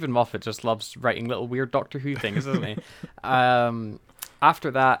fun. Stephen Moffat just loves writing little weird Doctor Who things, doesn't he?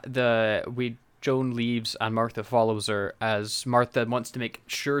 After that, Joan leaves and Martha follows her, as Martha wants to make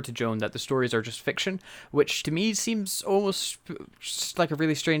sure to Joan that the stories are just fiction, which to me seems almost just like a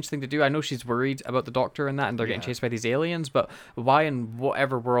really strange thing to do. I know she's worried about the Doctor and that, and they're getting chased by these aliens, but why in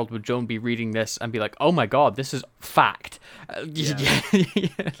whatever world would Joan be reading this and be like, oh my God, this is fact?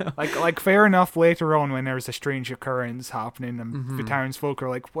 Like fair enough, later on when there's a strange occurrence happening and the townsfolk are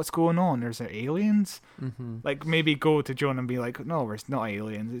like, what's going on? There's aliens? Like, maybe go to Joan and be like, no, it's not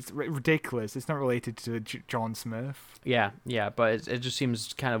aliens. It's ridiculous. It's not related to John Smith. Yeah, but it just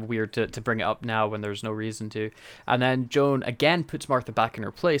seems kind of weird to bring it up now when there's no reason to. And then Joan again puts Martha back in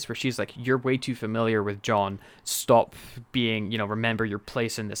her place, where she's like, you're way too familiar with John. Stop being, remember your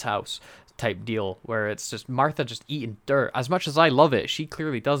place in this house type deal, where it's just Martha just eating dirt. As much as I love it, she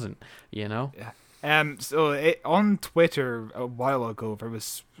clearly doesn't, Yeah. On Twitter a while ago, there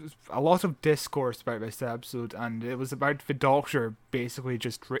was a lot of discourse about this episode, and it was about the Doctor basically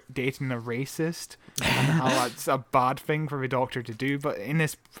just dating a racist, and how that's a bad thing for the Doctor to do. But in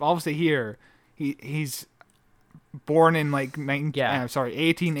this, obviously here, he's born in like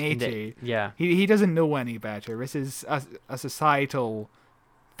 1880. Yeah. He doesn't know any better. This is a societal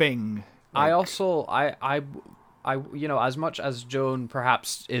thing. I as much as Joan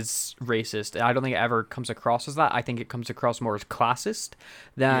perhaps is racist, I don't think it ever comes across as that. I think it comes across more as classist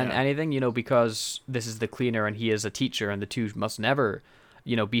than anything, because this is the cleaner and he is a teacher, and the two must never,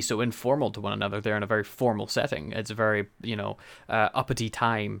 be so informal to one another. They're in a very formal setting. It's a very, uppity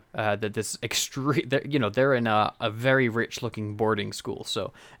time that this extreme, they're in a very rich looking boarding school.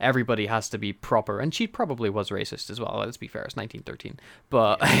 So everybody has to be proper. And she probably was racist as well. Let's be fair. It's 1913.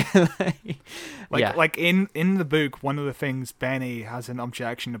 But like in the book, one of the things Benny has an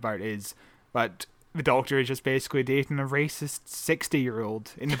objection about is that the Doctor is just basically dating a racist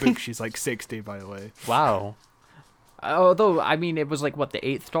 60-year-old. In the book, she's like 60, by the way. Wow. Although, I mean, it was like, what, the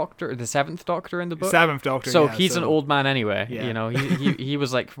 8th Doctor, or the 7th Doctor in the book? 7th Doctor, So he's an old man anyway. Yeah. He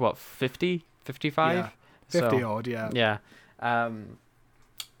was like, what, 50? 55? Yeah. 50 odd, yeah. Yeah.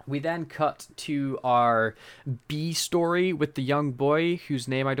 We then cut to our B story with the young boy whose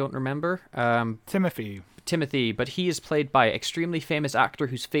name I don't remember. Timothy, but he is played by an extremely famous actor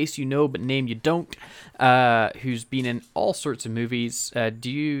whose face you know but name you don't, who's been in all sorts of movies.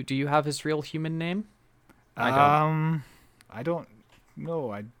 Do you have his real human name? I don't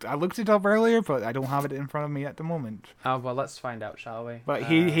know. I looked it up earlier, but I don't have it in front of me at the moment. Oh, well, let's find out, shall we? But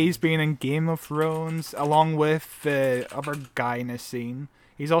he's been in Game of Thrones along with the other guy in this scene.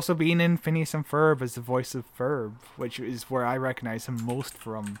 He's also been in Phineas and Ferb as the voice of Ferb, which is where I recognize him most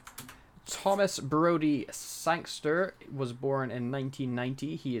from. Thomas Brody Sangster was born in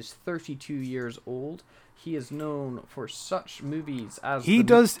 1990. He is 32 years old. He is known for such movies as he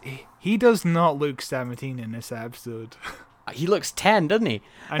does not look 17 in this episode. He looks 10, doesn't he?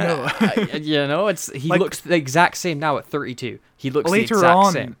 I know. He looks the exact same now at 32. He looks later the exact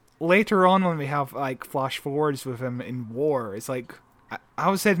on, same. Later on, when we have like flash forwards with him in war, it's like I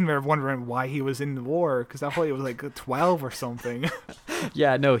was sitting there wondering why he was in the war, because I thought he was like 12 or something.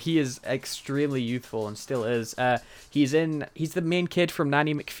 Yeah, no, he is extremely youthful and still is. He's the main kid from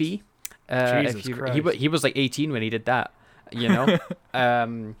Nanny McPhee. Jesus Christ. He was like 18 when he did that,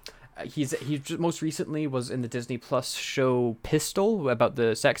 He's most recently was in the Disney Plus show Pistol about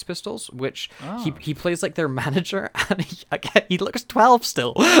the Sex Pistols, which he plays like their manager, and he looks 12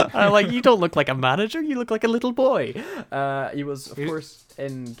 still. I'm like, you don't look like a manager, you look like a little boy. He was of course in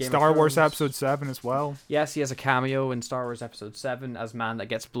Game of Thrones. Star Wars Episode 7 as well. Yes, he has a cameo in Star Wars Episode 7 as man that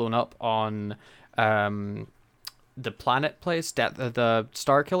gets blown up on the planet place, the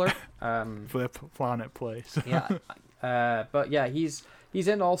Star Killer. Flip planet place. Yeah, but yeah, he's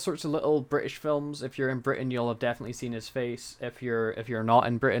in all sorts of little British films. If you're in Britain, you'll have definitely seen his face. If you're not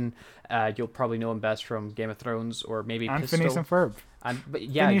in Britain, you'll probably know him best from Game of Thrones or maybe Pistol. Phineas and Ferb.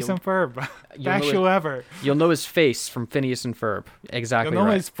 Phineas and Ferb. Best show ever. You'll know his face from Phineas and Ferb. Exactly. You'll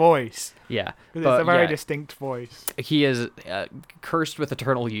know his voice. Yeah, because it's a very distinct voice. He is cursed with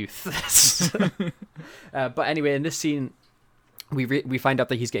eternal youth. But anyway, in this scene, we find out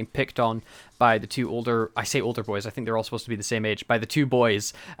that he's getting picked on by the two older boys, I think they're all supposed to be the same age, by the two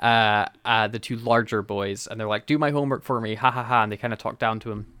boys, the two larger boys, and they're like, do my homework for me, ha ha ha, and they kind of talk down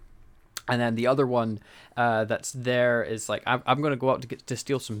to him. And then the other one that's there is like, I'm going to go out to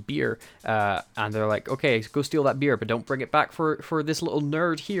steal some beer. And they're like, okay, go steal that beer, but don't bring it back for this little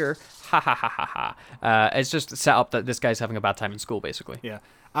nerd here. Ha ha ha ha ha. It's just set up that this guy's having a bad time in school, basically. Yeah.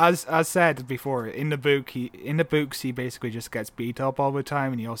 As said before, in the books he basically just gets beat up all the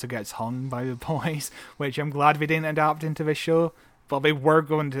time, and he also gets hung by the boys, which I'm glad we didn't adapt into the show. But they were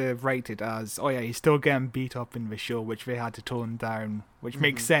going to write it as, oh yeah, he's still getting beat up in the show, which they had to tone down, which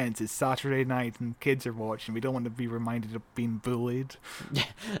makes sense. It's Saturday night and kids are watching. We don't want to be reminded of being bullied.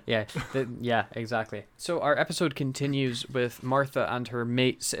 Yeah, exactly. So our episode continues with Martha and her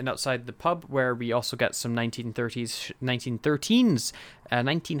mate sitting outside the pub, where we also get some 1913s, I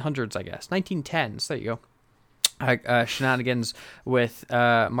guess, 1910s. There you go. Shenanigans with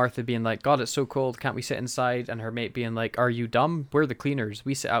Martha being like, God, it's so cold, can't we sit inside? And her mate being like, are you dumb? We're the cleaners,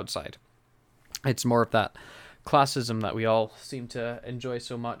 we sit outside. It's more of that classism that we all seem to enjoy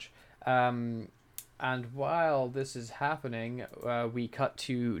so much. And while this is happening, we cut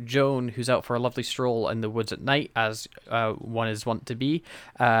to Joan, who's out for a lovely stroll in the woods at night, as one is wont to be,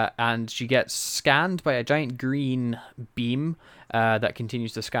 and she gets scanned by a giant green beam that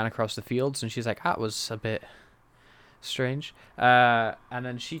continues to scan across the fields, and she's like, that was a bit strange. And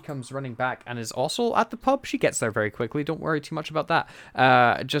then she comes running back and is also at the pub. She gets there very quickly. Don't worry too much about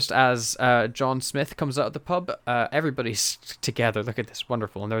that. Just as John Smith comes out of the pub, everybody's together. Look at this,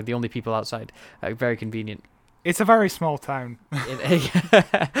 wonderful, and they're the only people outside. Very convenient. It's a very small town.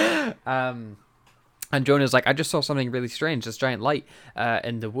 And Jonah's like, I just saw something really strange, this giant light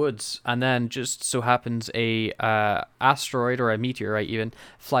in the woods. And then just so happens a asteroid or a meteorite even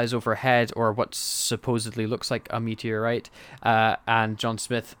flies overhead, or what supposedly looks like a meteorite. And John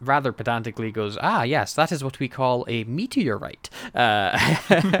Smith rather pedantically goes, yes, that is what we call a meteorite.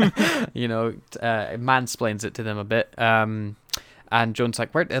 Mansplains it to them a bit. And Joan's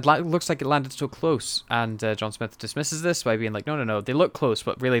like, it looks like it landed so close. And John Smith dismisses this by being like, no, they look close,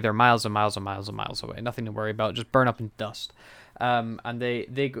 but really they're miles and miles and miles and miles away. Nothing to worry about, just burn up in dust. And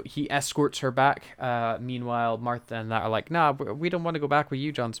he escorts her back. Meanwhile, Martha and that are like, nah, we don't want to go back with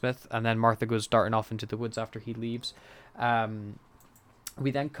you, John Smith. And then Martha goes darting off into the woods after he leaves.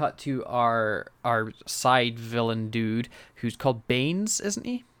 We then cut to our side villain dude, who's called Baines, isn't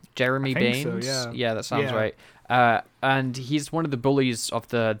he? Jeremy Baines? So, yeah, that sounds right. And he's one of the bullies of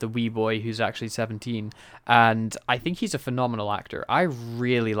the wee boy who's actually 17. And I think he's a phenomenal actor. I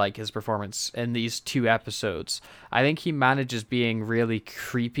really like his performance in these 2 episodes. I think he manages being really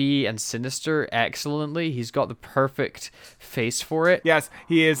creepy and sinister excellently. He's got the perfect face for it. Yes,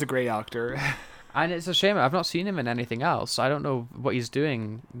 he is a great actor. And it's a shame I've not seen him in anything else. I don't know what he's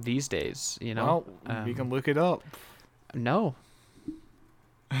doing these days, you know? Well, we can look it up. No.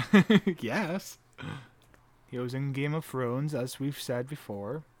 Yes. He was in Game of Thrones, as we've said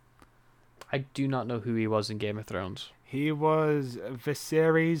before. I do not know who he was in Game of Thrones. He was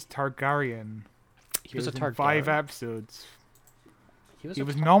Viserys Targaryen. He was a in Targaryen. 5 episodes. He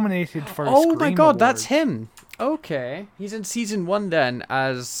was nominated for a Oh Screen my god, that's Award. him. Okay. He's in season 1 then,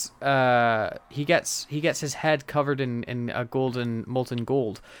 as he gets his head covered in a golden molten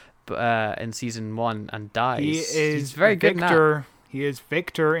gold in season 1 and dies. He's very good now. He is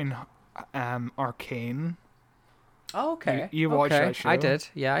Victor in Arcane. Oh, okay. You watched that show? I did.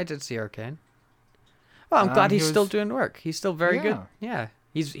 Yeah, I did see Arcane. Well, I'm glad he's still doing work. He's still very good. Yeah.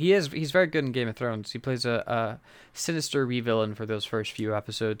 He's very good in Game of Thrones. He plays a sinister wee villain for those first few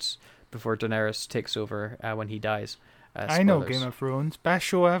episodes before Daenerys takes over when he dies. I know Game of Thrones. Best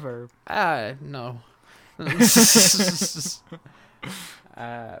show ever. No. But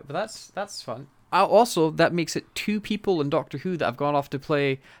that's fun. Also, that makes it 2 people in Doctor Who that have gone off to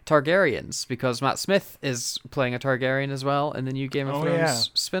play Targaryens, because Matt Smith is playing a Targaryen as well in the new Game of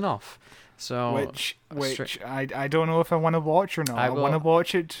Thrones spin-off. So which I don't know if I want to watch or not. I want to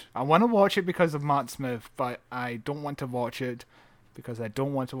watch it. I want to watch it because of Matt Smith, but I don't want to watch it because I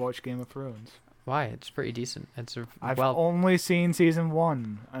don't want to watch Game of Thrones. Why? It's pretty decent. I've only seen season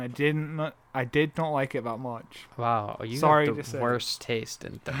 1, and I did not like it that much. Wow, you have the worst taste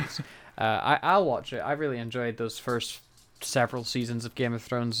in things. I'll watch it. I really enjoyed those first several seasons of Game of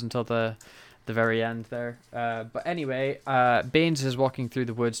Thrones until the very end there. But anyway, Baines is walking through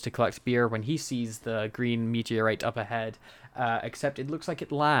the woods to collect beer when he sees the green meteorite up ahead. Except it looks like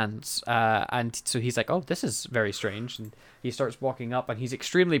it lands. And so he's like, oh, this is very strange. And he starts walking up, and he's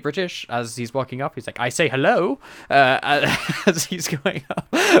extremely British as he's walking up. He's like, I say hello, as he's going up.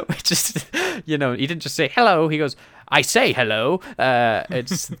 Which is, he didn't just say hello. He goes, I say hello.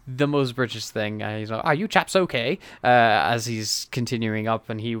 It's the most British thing. He's like, are you chaps okay? As he's continuing up,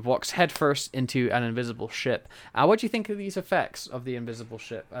 and he walks headfirst into an invisible ship. What do you think of these effects of the invisible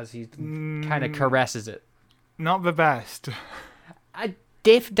ship as he kind of caresses it? Not the best.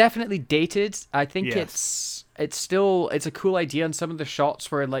 Definitely dated. I think it's a cool idea in some of the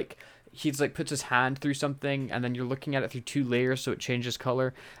shots where he's puts his hand through something and then you're looking at it through 2 layers so it changes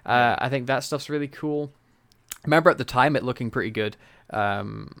color. I think that stuff's really cool. I remember at the time it looking pretty good.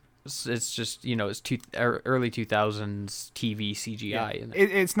 It's just it's early 2000s TV CGI. Yeah. Isn't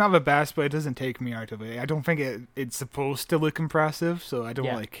it? It's not the best, but it doesn't take me out of it. I don't think it's supposed to look impressive, so I don't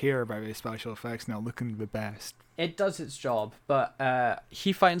really care about the special effects now looking the best. It does its job, but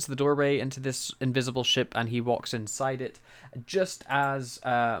he finds the doorway into this invisible ship and he walks inside it just as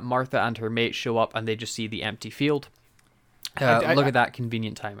Martha and her mate show up and they just see the empty field. Look at that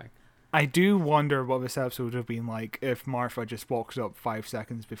convenient timing. I do wonder what this episode would have been like if Martha just walks up 5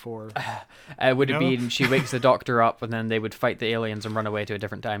 seconds before. Would it be she wakes the doctor up and then they would fight the aliens and run away to a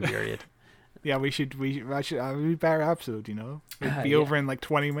different time period? Yeah, that should be a better episode, It'd be over in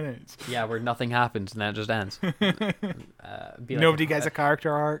 20 minutes. Yeah, where nothing happens and then it just ends. Nobody gets a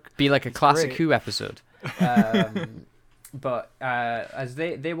character arc. Be like a classic Who episode. But as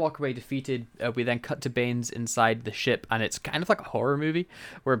they walk away defeated, we then cut to Baines inside the ship, and it's kind of like a horror movie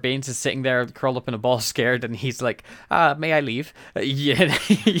where Baines is sitting there curled up in a ball, scared, and he's like, "May I leave?" You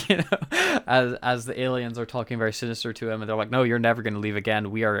know, as the aliens are talking very sinister to him, and they're like, "No, you're never going to leave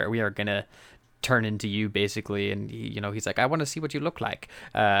again. We are going to turn into you, basically." And he's like, "I want to see what you look like,"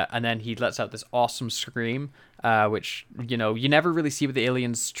 and then he lets out this awesome scream, which you never really see what the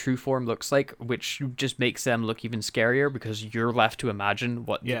alien's true form looks like, which just makes them look even scarier because you're left to imagine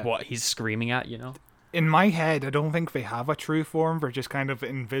what he's screaming at. In my head, I don't think they have a true form. They're just kind of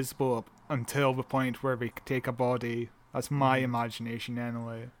invisible up until the point where they take a body. That's my imagination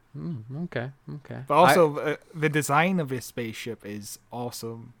anyway. Okay. But also, the design of this spaceship is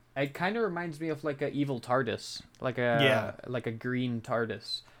awesome. It kind of reminds me of like a evil TARDIS, like a green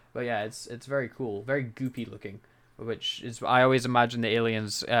TARDIS. But yeah, it's very cool, very goopy looking. Which is, I always imagine the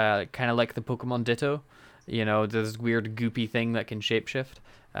aliens kind of like the Pokemon Ditto, this weird goopy thing that can shapeshift.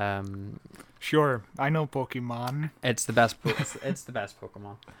 Sure, I know Pokemon. It's the best. It's the best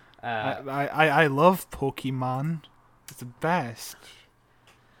Pokemon. I love Pokemon. It's the best.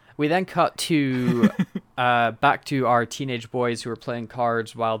 We then cut to back to our teenage boys who are playing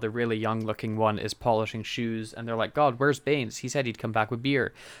cards while the really young-looking one is polishing shoes, and they're like, "God, where's Baines? He said he'd come back with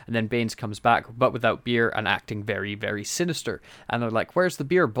beer." And then Baines comes back, but without beer and acting very, very sinister. And they're like, "Where's the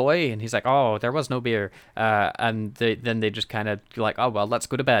beer, boy?" And he's like, "Oh, there was no beer." And then they just kind of like, "Oh, well, let's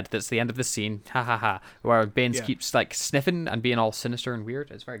go to bed. That's the end of the scene." Ha ha ha. Where Baines keeps like sniffing and being all sinister and weird.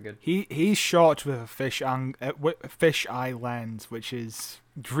 It's very good. He's shot with a fish eye lens, which is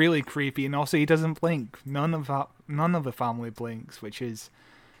really creepy, and also he doesn't blink. None of the family blinks, which is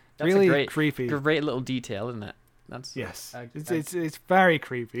really creepy. Great little detail, isn't it? It's very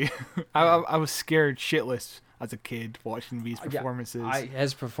creepy. I was scared shitless as a kid watching these performances.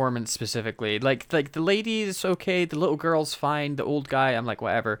 His performance specifically, like the lady's okay, the little girl's fine, the old guy, I'm like,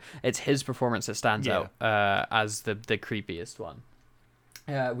 whatever. It's his performance that stands out as the creepiest one.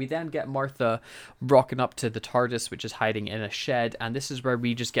 We then get Martha rocking up to the TARDIS, which is hiding in a shed, and this is where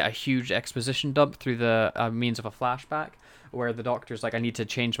we just get a huge exposition dump through the means of a flashback, where the Doctor's like, "I need to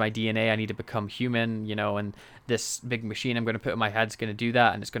change my DNA, I need to become human, and this big machine I'm going to put in my head's going to do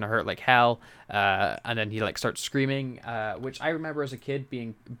that, and it's going to hurt like hell." And then he like starts screaming, which I remember as a kid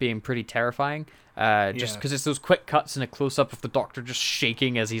being pretty terrifying, just because it's those quick cuts and a close-up of the Doctor just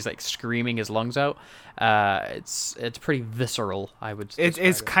shaking as he's like screaming his lungs out. It's pretty visceral, I would say.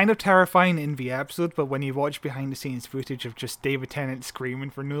 It's kind of terrifying in the episode, but when you watch behind the scenes footage of just David Tennant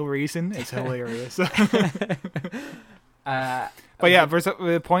screaming for no reason, it's hilarious. But yeah, there's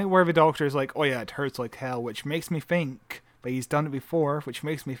the point where the Doctor is like, "Oh yeah, it hurts like hell," which makes me think, but he's done it before, which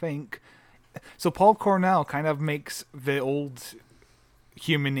makes me think. So Paul Cornell kind of makes the old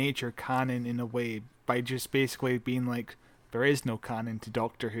human nature canon in a way by just basically being like, there is no canon to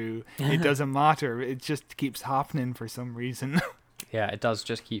Doctor Who. It doesn't matter. It just keeps happening for some reason. Yeah, it does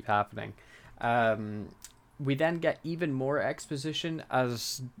just keep happening. We then get even more exposition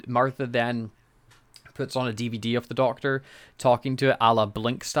as Martha then puts on a DVD of the Doctor talking to it a la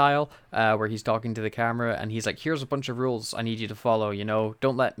Blink style, where he's talking to the camera and he's like, "Here's a bunch of rules I need you to follow,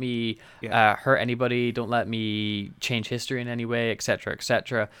 don't let me hurt anybody, don't let me change history in any way, etc.,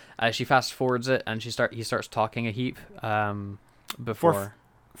 etc." She fast forwards it and he starts talking a heap before. For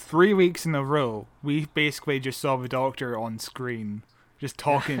 3 weeks in a row, we basically just saw the Doctor on screen just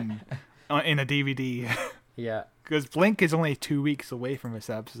talking in a DVD. Yeah, because Blink is only 2 weeks away from this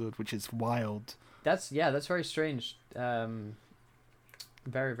episode, which is wild. That's very strange.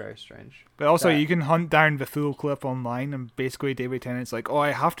 Very, very strange. But also, you can hunt down the full clip online, and basically David Tennant's like, "Oh,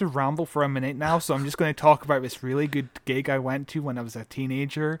 I have to ramble for a minute now, so I'm just going to talk about this really good gig I went to when I was a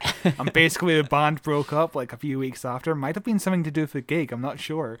teenager." And basically the band broke up like a few weeks after. Might have been something to do with the gig, I'm not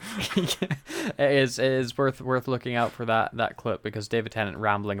sure. It is worth looking out for that clip, because David Tennant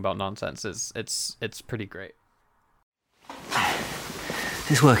rambling about nonsense it's pretty great.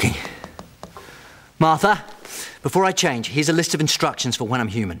 It's working. Martha, before I change, here's a list of instructions for when I'm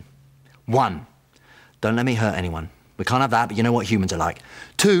human. 1, don't let me hurt anyone. We can't have that, but you know what humans are like.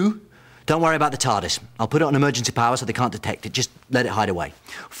 2, don't worry about the TARDIS. I'll put it on emergency power so they can't detect it. Just let it hide away.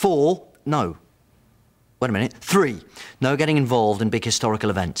 4, no. Wait a minute. 3, no getting involved in big historical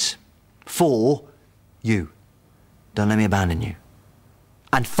events. 4, you. Don't let me abandon you.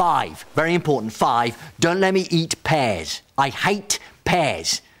 And 5, very important, 5, don't let me eat pears. I hate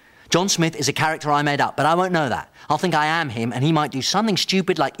pears. John Smith is a character I made up, but I won't know that. I'll think I am him, and he might do something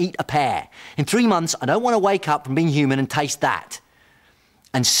stupid like eat a pear. In 3 months, I don't want to wake up from being human and taste that.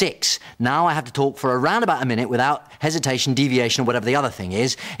 And 6, now I have to talk for around about a minute without hesitation, deviation, or whatever the other thing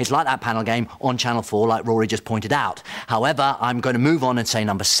is. It's like that panel game on Channel 4, like Rory just pointed out. However, I'm going to move on and say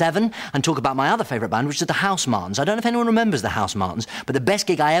number 7 and talk about my other favourite band, which is the House Martins. I don't know if anyone remembers the House Martins, but the best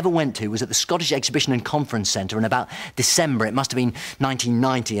gig I ever went to was at the Scottish Exhibition and Conference Centre in about December. It must have been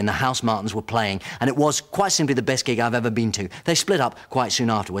 1990, and the House Martins were playing, and it was quite simply the best gig I've ever been to. They split up quite soon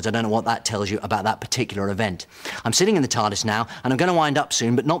afterwards. I don't know what that tells you about that particular event. I'm sitting in the TARDIS now, and I'm going to wind up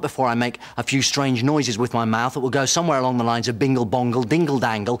soon, but not before I make a few strange noises with my mouth that will go somewhere along the lines of bingle bongle, dingle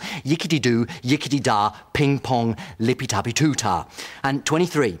dangle, yickety doo, yickety da, ping pong, lippy tappy too tar. And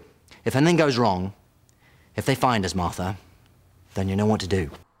 23, if anything goes wrong, if they find us, Martha, then you know what to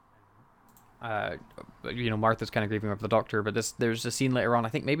do. Martha's kind of grieving over the Doctor, but there's a scene later on, I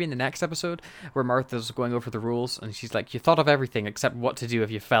think maybe in the next episode, where Martha's going over the rules, and she's like, you thought of everything except what to do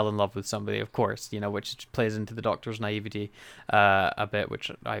if you fell in love with somebody, of course, which plays into the Doctor's naivety a bit,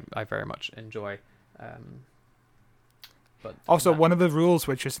 which I very much enjoy. But also, one of the rules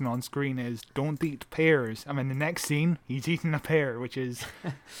which isn't on screen is don't eat pears. I mean, the next scene, he's eating a pear, which is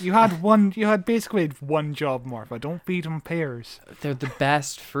you had basically one job, Martha. Don't feed him pears. They're the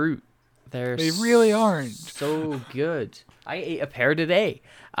best fruit. They really aren't. So good. I ate a pear today.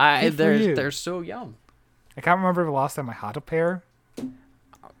 They're so yum. I can't remember the last time I had a pear.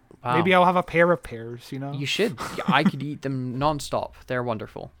 Wow. Maybe I'll have a pair of pears, You should. I could eat them non-stop. They're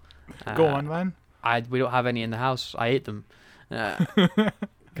wonderful. Go on, man. We don't have any in the house. I ate them.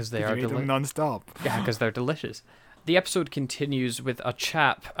 Because they are delicious. Non-stop. Yeah, because they're delicious. The episode continues with a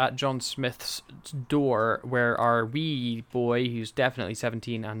chap at John Smith's door where our wee boy, who's definitely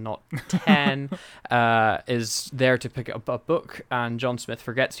 17 and not 10, is there to pick up a book, and John Smith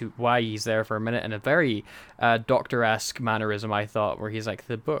forgets why he's there for a minute in a very Doctor-esque mannerism, I thought, where he's like,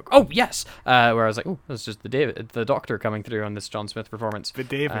 the book. Oh, yes! Where I was like, oh, that's just the Doctor coming through on this John Smith performance. The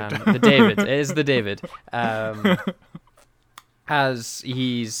David. The David. It is the David. As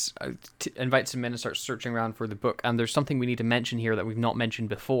he's invites him in and starts searching around for the book, and there's something we need to mention here that we've not mentioned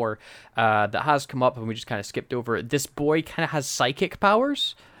before that has come up and we just kind of skipped over it. This boy kind of has psychic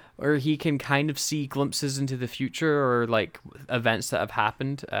powers, or he can kind of see glimpses into the future or like events that have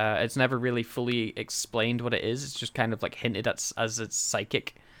happened. It's never really fully explained what it is. It's just kind of like hinted at as it's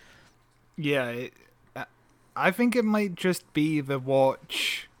psychic. Yeah, I think it might just be the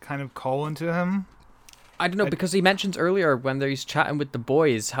watch kind of calling to him. I don't know, because he mentions earlier when he's chatting with the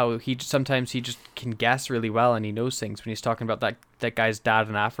boys how sometimes he just can guess really well and he knows things when he's talking about that guy's dad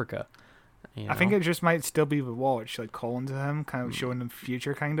in Africa. I think it just might still be the watch, like calling to him, kind of showing him the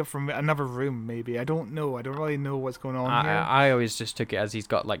future, kind of from another room, maybe. I don't know. I don't really know what's going on here. I always just took it as he's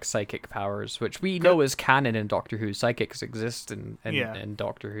got like psychic powers, which we know is canon in Doctor Who. Psychics exist in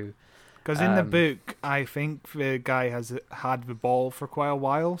Doctor Who. Because in the book, I think the guy has had the ball for quite a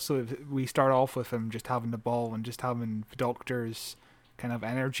while, so if we start off with him just having the ball and just having the Doctor's kind of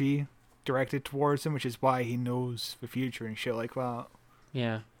energy directed towards him, which is why he knows the future and shit like that.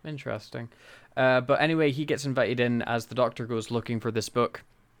 Yeah, interesting. But anyway, he gets invited in as the Doctor goes looking for this book.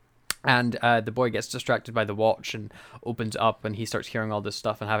 And the boy gets distracted by the watch and opens up, and he starts hearing all this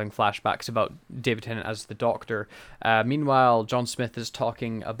stuff and having flashbacks about David Tennant as the Doctor. Meanwhile, John Smith is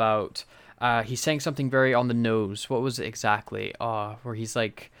talking about... he's saying something very on the nose. What was it exactly? Where he's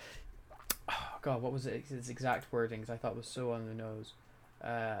like... Oh, God, what was it? His exact wordings I thought was so on the nose.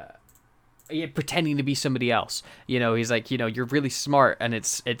 Pretending to be somebody else. He's like, you're really smart, and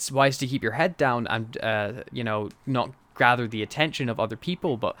it's wise to keep your head down and, not gather the attention of other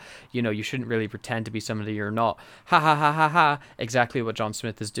people, but you shouldn't really pretend to be somebody you're not. Ha ha ha ha ha. Exactly what John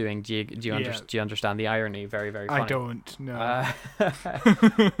Smith is doing. Do you understand the irony? Very, very funny. I don't know.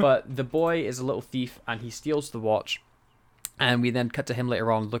 But the boy is a little thief and he steals the watch. And we then cut to him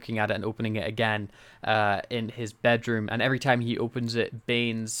later on looking at it and opening it again in his bedroom. And every time he opens it,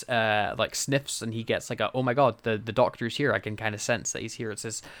 Baines sniffs and he gets like oh my God, the Doctor's here. I can kind of sense that he's here. It's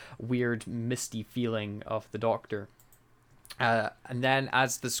this weird misty feeling of the Doctor. And then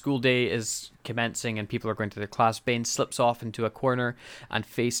as the school day is commencing and people are going to their class, Baines slips off into a corner and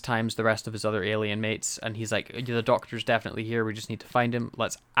FaceTimes the rest of his other alien mates. And he's like, the Doctor's definitely here. We just need to find him.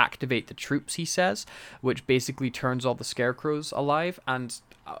 Let's activate the troops, he says, which basically turns all the scarecrows alive. And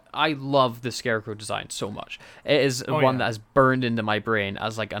I love the scarecrow design so much. It is one that has burned into my brain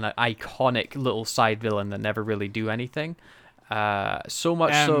as like an iconic little side villain that never really do anything. So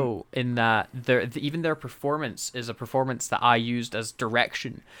much so in that even their performance is a performance that I used as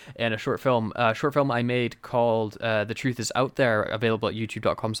direction in a short film I made called The Truth Is Out There, available at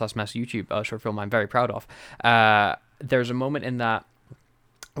youtube.com/massyoutube, a short film I'm very proud of. There's a moment in that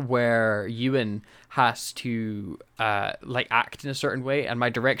where Ewan has to like act in a certain way, and my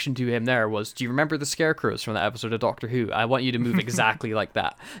direction to him there was, do you remember the scarecrows from that episode of Doctor Who? I want you to move exactly like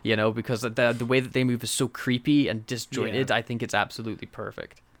that, you know, because the way that they move is so creepy and disjointed. Yeah. I think it's absolutely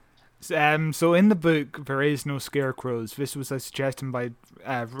perfect. So in the book, there is no scarecrows. This was a suggestion by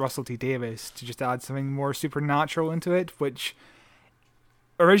Russell T Davis to just add something more supernatural into it, which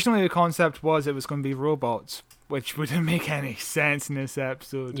originally the concept was it was going to be robots, which wouldn't make any sense in this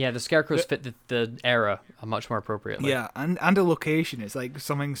episode. Yeah, the scarecrows fit the era much more appropriately. Yeah, and the location is like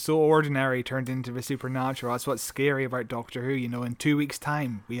something so ordinary turned into the supernatural. That's what's scary about Doctor Who. You know, in 2 weeks'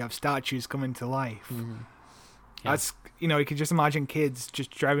 time, we have statues coming to life. Yeah. That's, you know, you can just imagine kids just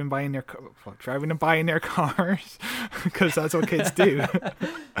driving by in their cars, because that's what kids do,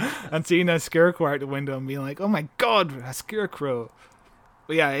 and seeing a scarecrow out the window and being like, "Oh my God, a scarecrow!"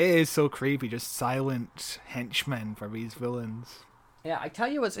 But yeah, it is so creepy, just silent henchmen for these villains. Yeah, I tell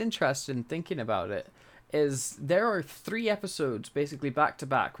you what's interesting thinking about it is there are 3 episodes basically back to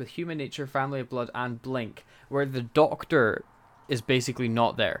back with Human Nature, Family of Blood, and Blink where the Doctor is basically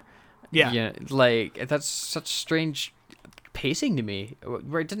not there. Yeah. Like that's such strange pacing to me.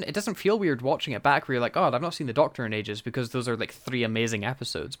 Where it doesn't feel weird watching it back. Where you're like, oh, I've not seen the Doctor in ages, because those are like 3 amazing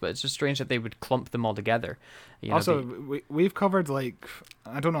episodes. But it's just strange that they would clump them all together. You know, Also, we've covered like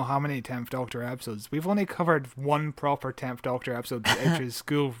I don't know how many 10th Doctor episodes. We've only covered one proper 10th Doctor episode, which is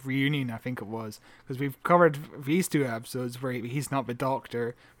School Reunion, I think it was, because we've covered these 2 episodes where he's not the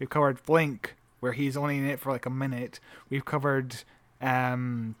Doctor. We've covered Blink, where he's only in it for like a minute. We've covered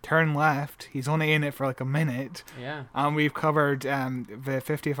Turn Left, he's only in it for like a minute. Yeah. And we've covered the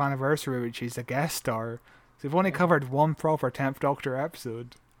 50th anniversary, which is a guest star. So we've only covered one proper 10th Doctor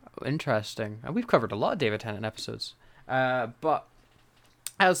episode. Interesting. And we've covered a lot of David Tennant episodes. But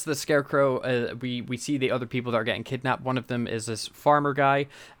as the Scarecrow, we see the other people that are getting kidnapped. One of them is this farmer guy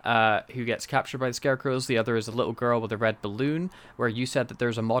who gets captured by the Scarecrows. The other is a little girl with a red balloon, where you said that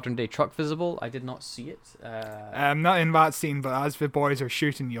there's a modern-day truck visible. I did not see it. Not in that scene, but as the boys are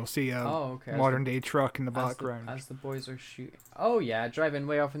shooting, you'll see a okay. modern-day truck in the background. As the boys are shooting. Oh, yeah, driving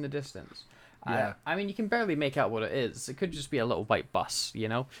way off in the distance. Yeah. I mean, you can barely make out what it is. It could just be a little white bus, you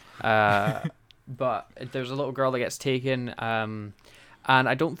know? But there's a little girl that gets taken, and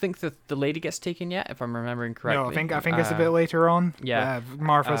I don't think that the lady gets taken yet, if I'm remembering correctly. No, I think it's a bit later on. Yeah.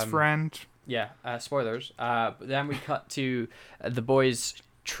 Martha's friend. Yeah, spoilers. But then we cut to the boys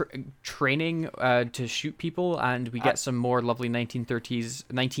training to shoot people, and we get some more lovely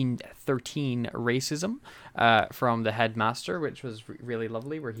 1913 racism from the headmaster, which was really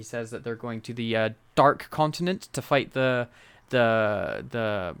lovely, where he says that they're going to the Dark Continent to fight the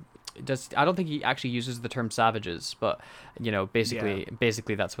I don't think he actually uses the term savages, but you know, basically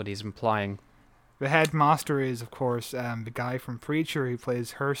that's what he's implying. The headmaster is, of course, the guy from Preacher who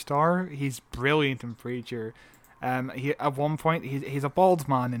plays Herstar. He's brilliant in Preacher. He at one point he's a bald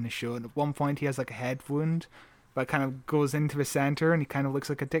man in the show, and at one point he has like a head wound, but kind of goes into the center, and he kind of looks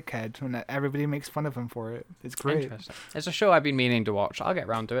like a dickhead, and everybody makes fun of him for it. It's great. Interesting. It's a show I've been meaning to watch. I'll get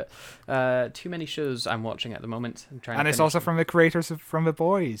around to it. Too many shows I'm watching at the moment. And it's also from the creators from The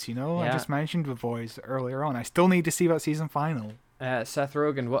Boys, you know? Yeah. I just mentioned The Boys earlier on. I still need to see that season final. Seth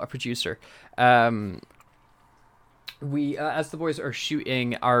Rogen, what a producer. We, as the boys are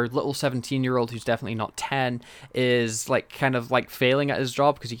shooting, our little 17-year-old, who's definitely not 10, is like kind of like failing at his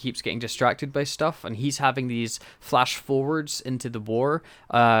job because he keeps getting distracted by stuff, and he's having these flash forwards into the war,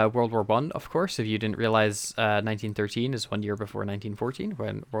 World War One, of course. If you didn't realize, 1913 is 1 year before 1914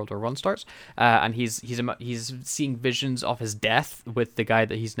 when World War One starts, and he's seeing visions of his death with the guy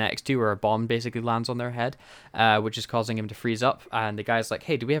that he's next to, where a bomb basically lands on their head, which is causing him to freeze up. And the guy's like,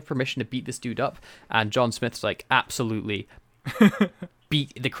 "Hey, do we have permission to beat this dude up?" And John Smith's like, "Absolutely."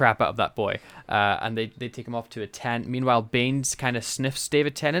 Beat the crap out of that boy, and they take him off to a tent. Meanwhile, Baines kind of sniffs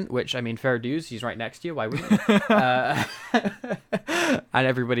David Tennant, which, I mean, fair dues, he's right next to you, why wouldn't you? And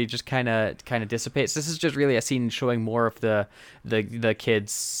everybody just kind of dissipates. This is just really a scene showing more of the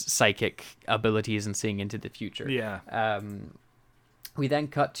kids' psychic abilities and seeing into the future. Yeah. We then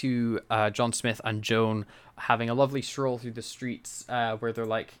cut to John Smith and Joan having a lovely stroll through the streets, where they're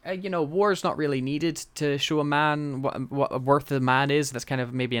like, war's not really needed to show a man what worth a man is. That's kind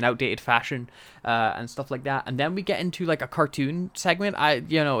of maybe an outdated fashion, and stuff like that. And then we get into like a cartoon segment.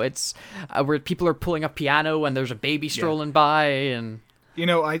 It's where people are pulling a piano and there's a baby strolling by, and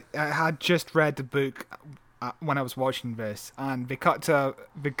I had just read the book when I was watching this, and they cut to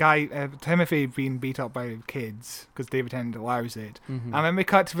the guy Timothy being beat up by kids because David Tennant allows it, and then we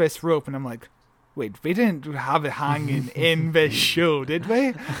cut to this rope, and I'm like, Wait, we didn't have it hanging in this show, did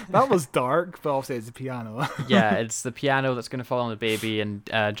we? That was dark, but obviously it's a piano. Yeah, it's the piano that's going to fall on the baby, and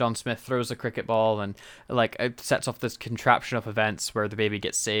John Smith throws a cricket ball, and like it sets off this contraption of events where the baby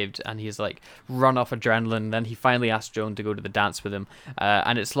gets saved, and he's like run off adrenaline. Then he finally asks Joan to go to the dance with him,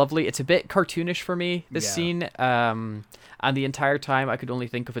 and it's lovely. It's a bit cartoonish for me, this scene. And the entire time I could only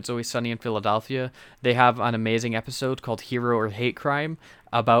think of It's Always Sunny in Philadelphia. They have an amazing episode called Hero or Hate Crime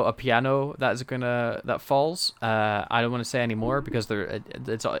about a piano that falls. I don't want to say any more because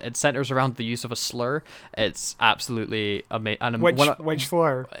it centers around the use of a slur. It's absolutely amazing. Which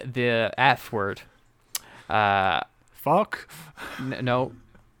slur? The F word. Fuck? No.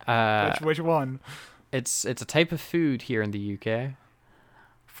 Which one? It's a type of food here in the UK.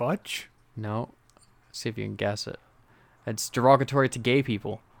 Fudge? No. See if you can guess it. It's derogatory to gay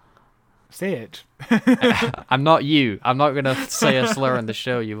people. Say it. I'm not you. I'm not going to say a slur on the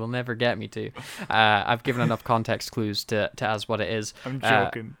show. You will never get me to. I've given enough context clues to as what it is. I'm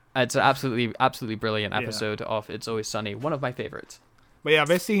joking. It's an absolutely brilliant episode of It's Always Sunny. One of my favorites. But yeah,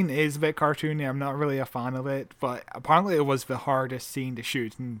 this scene is a bit cartoony. I'm not really a fan of it, but apparently it was the hardest scene to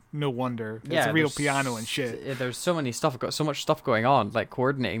shoot, and no wonder. It's a real piano and shit. There's so much stuff going on. Like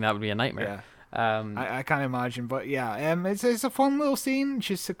coordinating that would be a nightmare. Yeah. I can't imagine, but yeah, it's a fun little scene. It's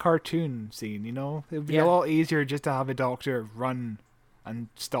just a cartoon scene, you know. It'd be a lot easier just to have a doctor run and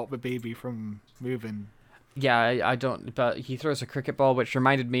stop the baby from moving. Yeah, I don't. But he throws a cricket ball, which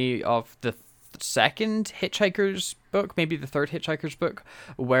reminded me of the second Hitchhiker's book, maybe the third Hitchhiker's book,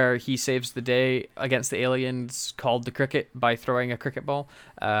 where he saves the day against the aliens called the Cricket by throwing a cricket ball.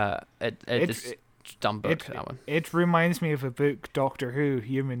 It's dumb book, that one. It reminds me of a book, Doctor Who,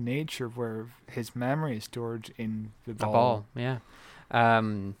 Human Nature, where his memory is stored in the ball. Yeah.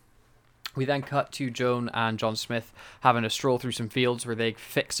 We then cut to Joan and John Smith having a stroll through some fields where they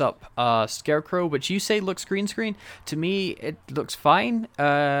fix up a scarecrow, which you say looks green screen. To me, it looks fine.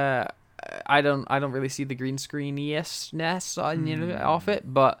 I don't really see the green screen-ness off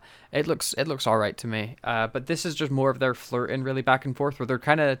it, but it looks all right to me. But this is just more of their flirting really back and forth, where they're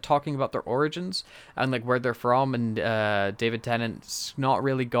kind of talking about their origins and like where they're from, and David Tennant's not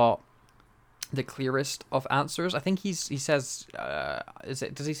really got the clearest of answers. I think he says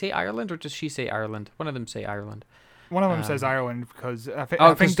does he say Ireland or does she say Ireland? One of them say Ireland. One of them says Ireland because I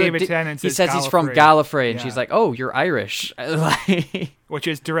think David Tennant says he's from Gallifrey, and she's like, "Oh, you're Irish," which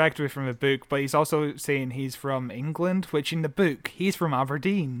is directly from the book. But he's also saying he's from England, which in the book he's from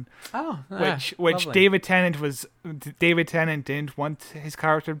Aberdeen. Oh, which David Tennant didn't want his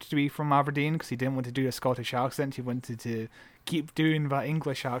character to be from Aberdeen because he didn't want to do a Scottish accent. He wanted to keep doing that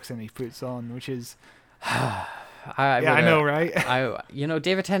English accent he puts on, which is. I know, right?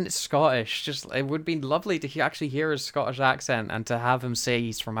 David Tennant's Scottish. Just it would be lovely to actually hear his Scottish accent and to have him say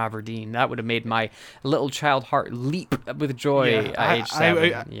he's from Aberdeen. That would have made my little child heart leap with joy at age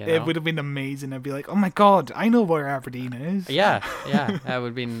 7. It would have been amazing. I'd be like, oh my god, I know where Aberdeen is. Yeah, that would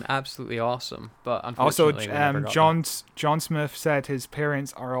have been absolutely awesome. But unfortunately, also, John Smith said his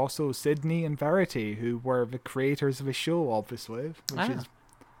parents are also Sydney and Verity, who were the creators of the show, obviously, which is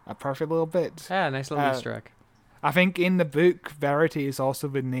a perfect little bit. Yeah, nice little Easter egg. I think in the book, Verity is also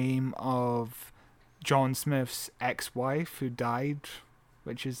the name of John Smith's ex-wife who died,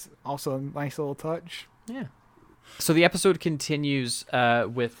 which is also a nice little touch. Yeah. So the episode continues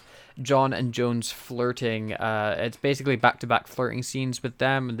with John and Joan's flirting. It's basically back-to-back flirting scenes with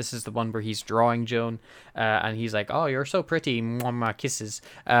them, and this is the one where he's drawing Joan, and he's like, "Oh, you're so pretty, mwah, kisses."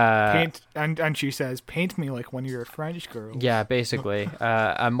 And she says, "Paint me like one of your French girls." Yeah, basically.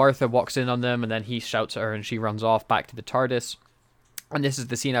 And Martha walks in on them, and then he shouts at her, and she runs off back to the TARDIS. And this is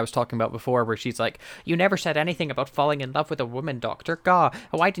the scene I was talking about before, where she's like, "You never said anything about falling in love with a woman, Doctor. God,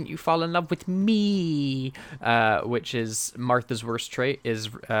 why didn't you fall in love with me?" Which is Martha's worst trait, is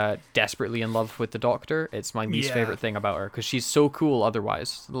desperately in love with the Doctor. It's my least favorite thing about her, because she's so cool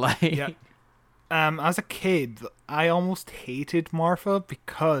otherwise. As a kid, I almost hated Martha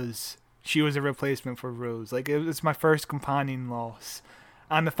because she was a replacement for Rose. Like, it was my first companion loss.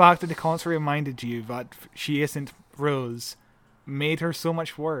 And the fact that they constantly reminded you that she isn't Rose made her so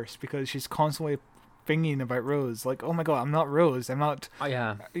much worse, because she's constantly thinking about Rose. Like, oh my god, I'm not Rose. I'm not. Oh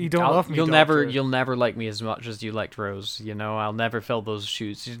yeah. You don't love me. You'll never like me as much as you liked Rose. You know, I'll never fill those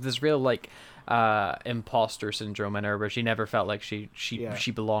shoes. There's real imposter syndrome in her, where she never felt like she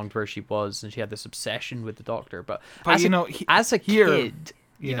belonged where she was, and she had this obsession with the Doctor. But as a kid,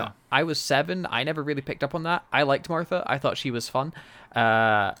 you know, I was 7. I never really picked up on that. I liked Martha. I thought she was fun,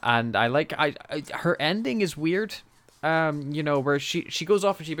 and her ending is weird. where she goes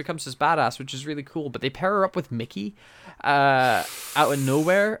off and she becomes this badass, which is really cool. But they pair her up with Mickey, out of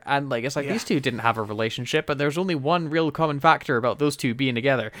nowhere, and like it's like these two didn't have a relationship, but there's only one real common factor about those two being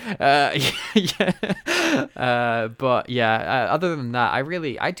together. But yeah, other than that,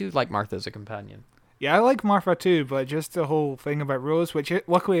 I do like Martha as a companion. Yeah, I like Martha too, but just the whole thing about Rose, which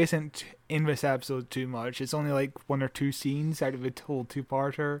luckily isn't in this episode too much. It's only like 1 or 2 scenes out of the whole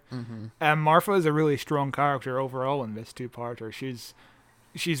two-parter. Martha is a really strong character overall in this two-parter. She's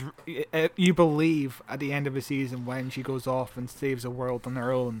you believe at the end of the season when she goes off and saves the world on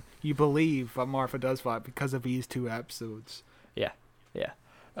her own, you believe that Martha does that because of these 2 episodes. Yeah.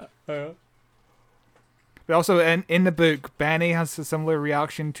 But also in the book, Benny has a similar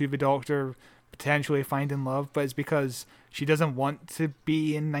reaction to the Doctor potentially finding love, but it's because she doesn't want to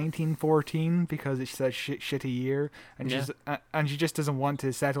be in 1914 because it's such shitty year, and she just doesn't want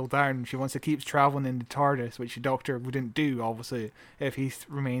to settle down. She wants to keep traveling in the TARDIS, which the Doctor wouldn't do, obviously, if he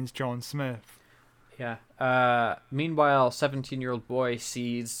remains John Smith. Yeah. Meanwhile, 17-year-old boy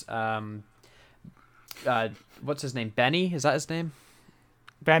sees what's his name? Benny? Is that his name?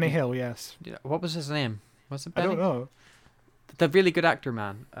 Benny Hill, yes. What was his name? Was it Benny? I don't know. The really good actor,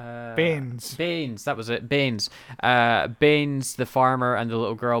 man. Baines. Baines, that was it. Baines. Baines, the farmer, and the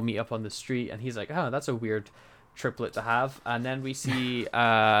little girl meet up on the street, and he's like, oh, that's a weird triplet to have. And then we see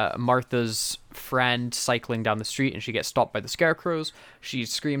Martha's friend cycling down the street, and she gets stopped by the scarecrows. She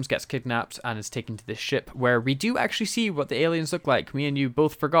screams, gets kidnapped, and is taken to this ship where we do actually see what the aliens look like. Me and you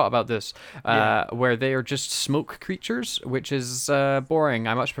both forgot about this, where they are just smoke creatures, which is boring.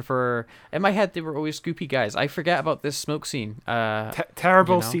 I much prefer... In my head, they were always scoopy guys. I forget about this smoke scene.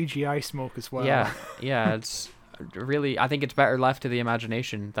 Terrible CGI smoke as well. Yeah, it's really... I think it's better left to the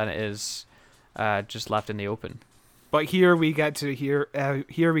imagination than it is just left in the open. But here we get to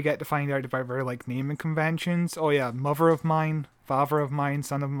find out about their like naming conventions. Oh yeah, mother of mine, father of mine,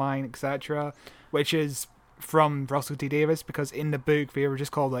 son of mine, etc. Which is from Russell T Davies, because in the book they were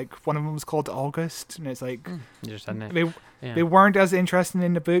just called, like, one of them was called August, and it's like they weren't as interesting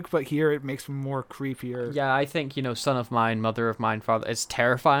in the book, but here it makes them more creepier. Yeah, I think, son of mine, mother of mine, father, it's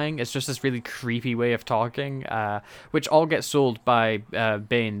terrifying. It's just this really creepy way of talking, which all gets sold by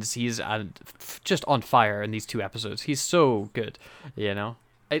Baines. He's just on fire in these 2 episodes. He's so good,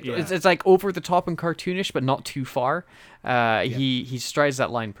 It's like over the top and cartoonish, but not too far. He strides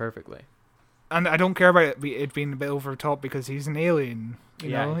that line perfectly. And I don't care about it being a bit over the top because he's an alien, you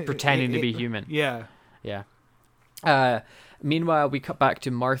know? Pretending to be human. Yeah. Meanwhile, we cut back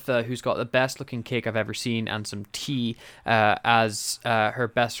to Martha, who's got the best looking cake I've ever seen and some tea, as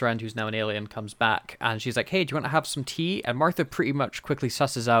her best friend, who's now an alien, comes back. And she's like, hey, do you want to have some tea? And Martha pretty much quickly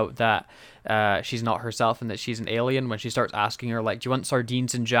susses out that she's not herself and that she's an alien when she starts asking her, like, do you want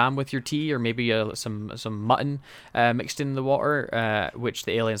sardines and jam with your tea? Or maybe some mutton mixed in the water? Which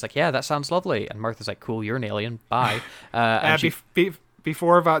the alien's like, yeah, that sounds lovely. And Martha's like, cool, you're an alien. Bye.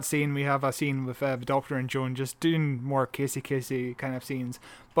 Before that scene, we have a scene with the Doctor and Joan just doing more kissy kind of scenes,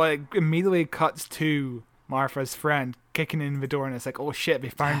 but it immediately cuts to Martha's friend kicking in the door, and it's like, oh shit, they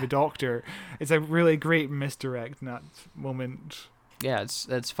found the Doctor. It's a really great misdirect in that moment. Yeah,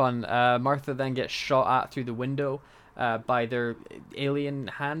 it's fun. Martha then gets shot at through the window by their alien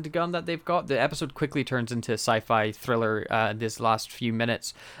handgun that they've got. The episode quickly turns into a sci-fi thriller this last few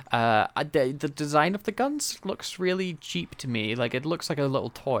minutes. The design of the guns looks really cheap to me. Like, it looks like a little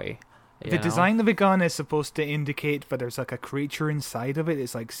toy. The design of the gun is supposed to indicate that there's like a creature inside of it.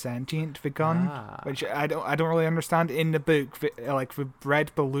 It's like sentient, the gun, which I don't really understand. In the book, like the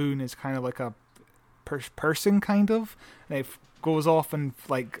red balloon is kind of like a person, kind of, and it goes off and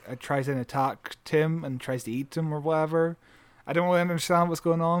like tries to attack Tim and tries to eat him or whatever. I don't really understand what's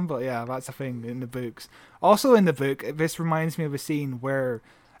going on, but yeah, that's a thing in the books. Also in the book, this reminds me of a scene where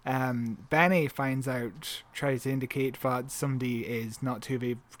Benny finds out, tries to indicate that somebody is not who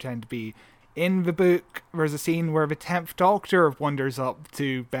they pretend to be. In the book, there's a scene where the 10th Doctor wanders up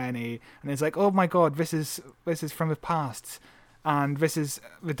to Benny and is like, oh my god, this is from the past. And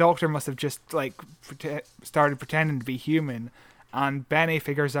the Doctor must have just like started pretending to be human. And Benny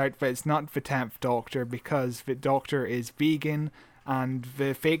figures out that it's not the 10th Doctor because the Doctor is vegan and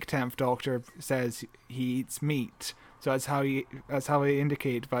the fake 10th Doctor says he eats meat. So that's how they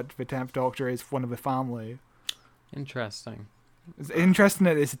indicate that the 10th Doctor is one of the family. Interesting. It's interesting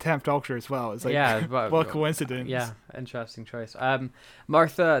that it's the 10th Doctor as well. It's like, what a coincidence. Yeah, interesting choice.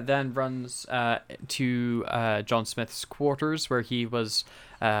 Martha then runs to John Smith's quarters where he was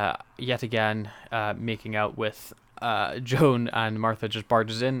yet again making out with Joan and Martha just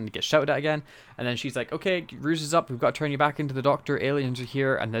barges in and get shouted at again. And then she's like, okay, ruse is up. We've got to turn you back into the Doctor. Aliens are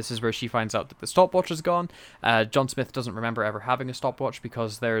here. And this is where she finds out that the stopwatch is gone. John Smith doesn't remember ever having a stopwatch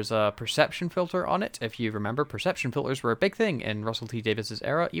because there's a perception filter on it. If you remember, perception filters were a big thing in Russell T Davies's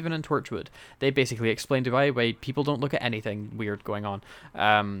era, even in Torchwood. They basically explained why people don't look at anything weird going on.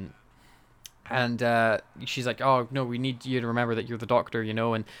 And she's like, oh, no, we need you to remember that you're the Doctor, you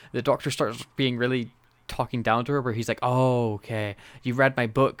know? And the Doctor starts being really talking down to her, where he's like, oh, okay, you read my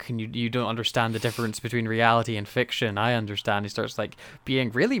book and you don't understand the difference between reality and fiction. I understand. He starts like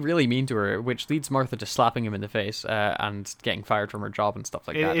being really, really mean to her, which leads Martha to slapping him in the face and getting fired from her job and stuff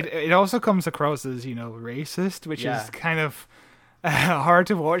like that. It also comes across as, racist, which is kind of hard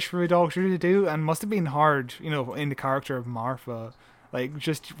to watch for a Doctor to do, and must have been hard, in the character of Martha. Like,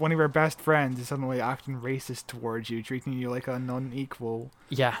 just one of your best friends is suddenly acting racist towards you, treating you like a non-equal.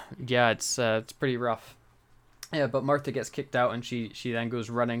 Yeah, it's pretty rough. Yeah, but Martha gets kicked out, and she then goes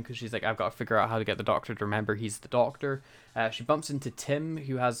running because she's like, I've got to figure out how to get the Doctor to remember he's the Doctor. She bumps into Tim,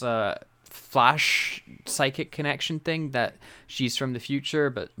 who has a flash psychic connection thing that she's from the future,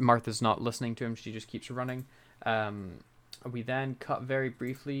 but Martha's not listening to him. She just keeps running. We then cut very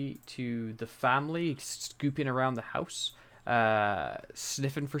briefly to the family scooping around the house,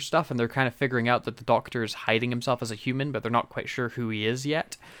 sniffing for stuff, and they're kind of figuring out that the Doctor is hiding himself as a human, but they're not quite sure who he is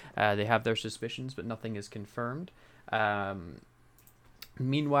yet. They have their suspicions, but nothing is confirmed.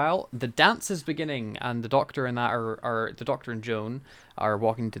 Meanwhile, the dance is beginning, and the Doctor and the Doctor and Joan are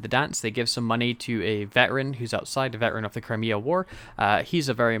walking to the dance. They give some money to a veteran who's outside, a veteran of the Crimea War. He's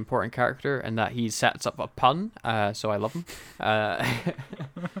a very important character in that he sets up a pun, so I love him.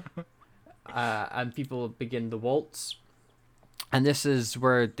 And people begin the waltz. And this is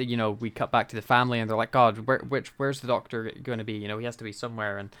where we cut back to the family, and they're like, God, where's the Doctor going to be? He has to be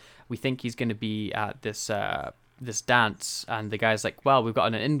somewhere, and we think he's going to be at this dance. And the guy's like, well, we've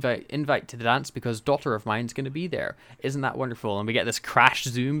got an invite to the dance because daughter of mine's going to be there. Isn't that wonderful? And we get this crash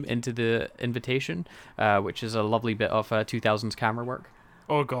zoom into the invitation, which is a lovely bit of 2000s camera work.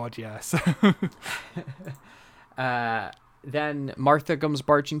 Oh God, yes. Then Martha comes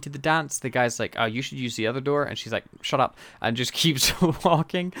barging to the dance. The guy's like, oh, you should use the other door. And she's like, shut up. And just keeps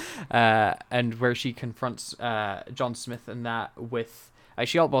walking. And where she confronts John Smith and that with...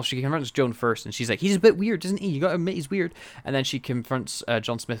 she confronts Joan first. And she's like, he's a bit weird, isn't he? You got to admit he's weird. And then she confronts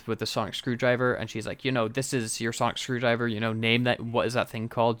John Smith with the sonic screwdriver. And she's like, this is your sonic screwdriver. Name that. What is that thing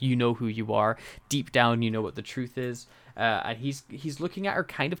called? You know who you are. Deep down, you know what the truth is. And he's looking at her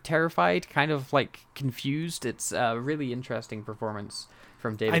kind of terrified, kind of like confused. It's a really interesting performance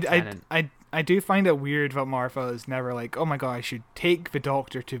from David Tennant. I do find it weird that Martha is never like, oh my God, I should take the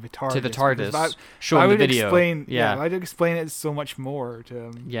Doctor to the TARDIS. To the TARDIS. Show him the video. I'd explain it so much more to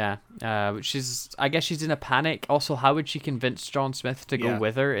him. Yeah. I guess she's in a panic. Also, how would she convince John Smith to go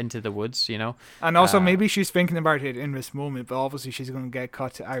with her into the woods, And also, maybe she's thinking about it in this moment, but obviously she's going to get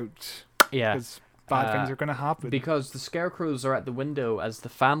cut out. Yeah. Because bad things are going to happen. Because the Scarecrows are at the window as the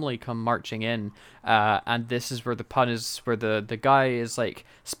family come marching in, and this is where the pun is, where the guy is like,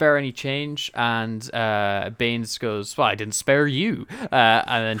 spare any change, and Baines goes, well, I didn't spare you,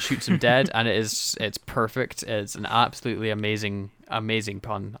 and then shoots him dead, and it's perfect. It's an absolutely amazing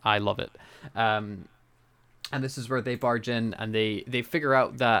pun. I love it. And this is where they barge in, and they figure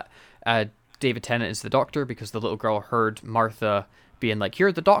out that David Tennant is the Doctor because the little girl heard Martha being like,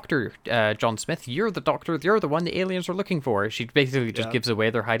 you're the Doctor, John Smith, you're the Doctor, you're the one the aliens are looking for. She basically just gives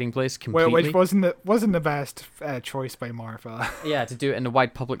away their hiding place completely. Which wasn't the best choice by Martha. Yeah, to do it in a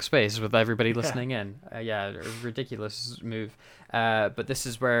wide public space with everybody listening in. A ridiculous move. But this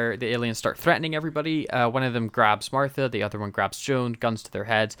is where the aliens start threatening everybody. One of them grabs Martha, the other one grabs Joan, guns to their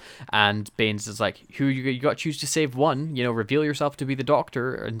heads, and Baines is like, who you got to choose to save one, reveal yourself to be the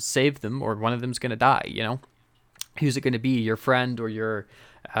Doctor and save them, or one of them's going to die, Who's it going to be, your friend or your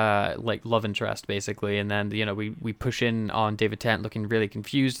love interest, basically? And then we push in on David Tennant looking really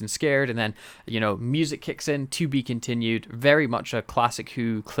confused and scared, and then music kicks in, to be continued. Very much a classic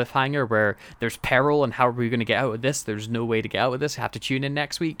Who cliffhanger where there's peril and how are we going to get out of this? There's no way to get out of this. Have to tune in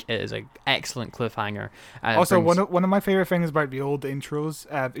next week. It is an excellent cliffhanger. Also, one of my favorite things about the old intros,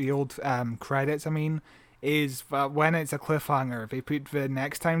 the old credits, is when it's a cliffhanger, they put the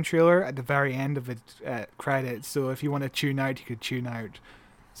next time trailer at the very end of the credits, so if you want to tune out, you could tune out,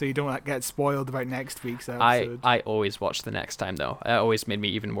 so you don't get spoiled about next week's episode. I always watch the next time, though. It always made me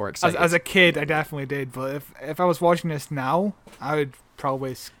even more excited. As a kid, I definitely did, but if I was watching this now, I would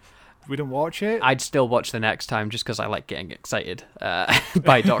probably wouldn't watch it. I'd still watch the next time just because I like getting excited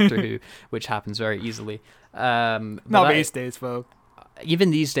by Doctor Who, which happens very easily. Not these days, though.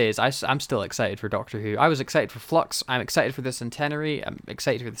 even these days, I'm still excited for Doctor Who. I was excited for Flux. I'm excited for the centenary. I'm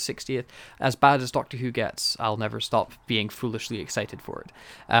excited for the 60th. As bad as Doctor Who gets, I'll never stop being foolishly excited for it.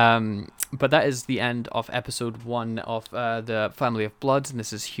 But that is the end of episode 1 of the Family of Blood, and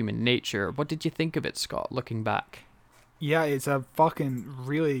this is Human Nature. What did you think of it, Scott, looking back? Yeah, it's a fucking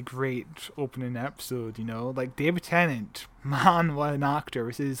really great opening episode, you know? Like, David Tennant, man, what an actor.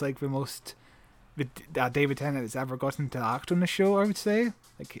 This is, like, the most David Tennant has ever gotten to act on the show, I would say.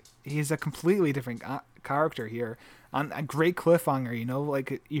 Like, he's a completely different character here. And a great cliffhanger, you know?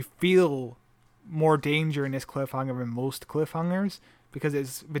 Like, you feel more danger in this cliffhanger than most cliffhangers, because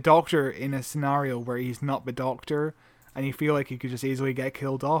it's the Doctor in a scenario where he's not the Doctor, and you feel like he could just easily get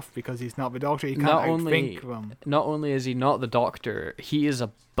killed off because he's not the Doctor. You can't outthink him. Not only is he not the Doctor, he is a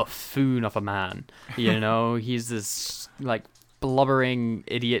buffoon of a man. You know, he's this, like, blubbering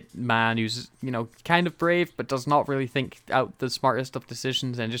idiot man who's, you know, kind of brave but does not really think out the smartest of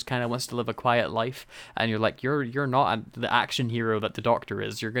decisions and just kind of wants to live a quiet life. And you're like, you're not the action hero that the Doctor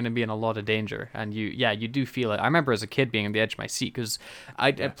is. You're going to be in a lot of danger, and you do feel it. I remember as a kid being on the edge of my seat because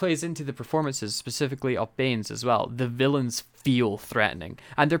it plays into the performances, specifically of Baines as well. The villains feel threatening,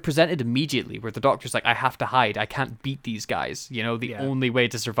 and they're presented immediately, where the Doctor's like, I have to hide, I can't beat these guys, you know, the only way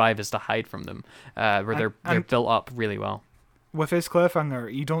to survive is to hide from them, where they're built up really well. With this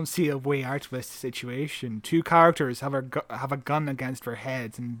cliffhanger, you don't see a way out of this situation. Two characters have a gun against their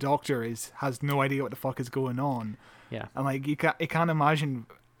heads, and the Doctor has no idea what the fuck is going on. Yeah, and like you can't imagine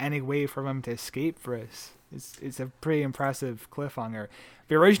any way for them to escape for this. It's a pretty impressive cliffhanger.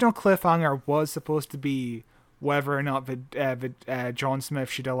 The original cliffhanger was supposed to be whether or not John Smith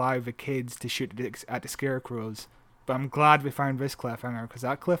should allow the kids to shoot at the scarecrows. But I'm glad we found this cliffhanger, because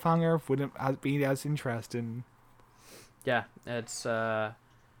that cliffhanger wouldn't have been as interesting. Yeah, it's an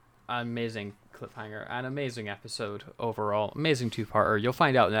amazing cliffhanger, an amazing episode overall. Amazing two-parter. You'll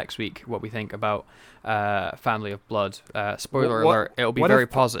find out next week what we think about Family of Blood. Spoiler alert, it'll be very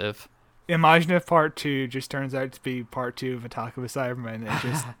positive. Imagine if part 2 just turns out to be part 2 of Attack of the Cybermen.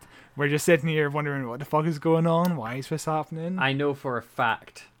 We're just sitting here wondering what the fuck is going on, why is this happening? I know for a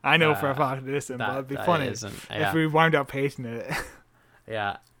fact. For a fact it isn't, but it'd be funny if we wound up hating it.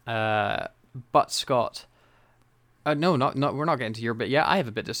 Yeah. But Scott... no, we're not getting to your bit yet. I have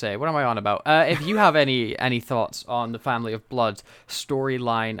a bit to say. What am I on about? If you have any thoughts on the Family of Blood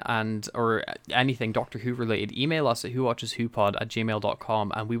storyline or anything Doctor Who related, email us at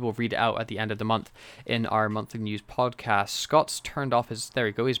whowatcheswhopod@gmail.com, and we will read it out at the end of the month in our monthly news podcast. Scott's turned off his... There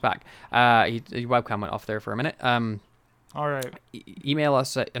we go, he's back. His webcam went off there for a minute. All right. Email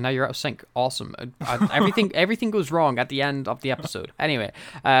us, and now you're out of sync. Awesome. Everything goes wrong at the end of the episode. Anyway,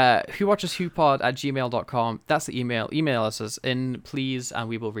 whowatcheswhopod@gmail.com. That's the email. Email us in, please, and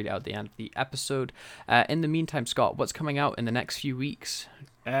we will read it out at the end of the episode. In the meantime, Scott, what's coming out in the next few weeks?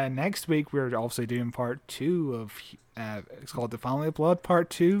 Next week, we're obviously doing part 2 of... it's called The Family of Blood, part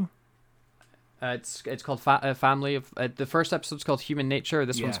 2. It's called Family of... the first episode's called Human Nature.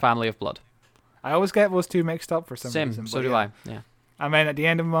 This one's Family of Blood. I always get those two mixed up for some reason. So do I, yeah. And then at the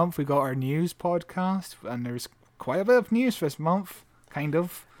end of the month, we got our news podcast, and there's quite a bit of news this month, kind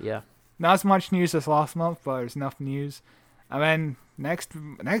of. Yeah. Not as much news as last month, but there's enough news. And then next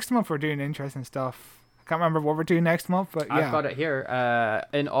month, we're doing interesting stuff. I can't remember what we're doing next month, but yeah. I've got it here.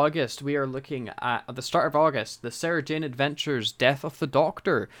 In August, we are looking at the start of August, the Sarah Jane Adventures, Death of the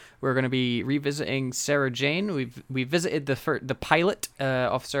Doctor. We're going to be revisiting Sarah Jane. We visited the pilot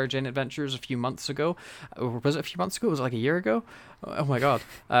of Sarah Jane Adventures a few months ago. Was it a few months ago? Was it like a year ago? Oh my god.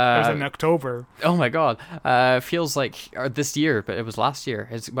 It was in October. Oh my god. Feels like this year, but it was last year.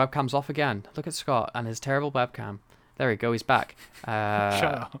 His webcam's off again. Look at Scott and his terrible webcam. There we go. He's back. Shut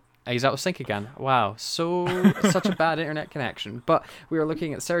up. He's out of sync again. Wow, such a bad internet connection. But we are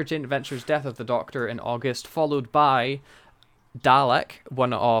looking at Sarah Jane Adventures, Death of the Doctor in August, followed by Dalek,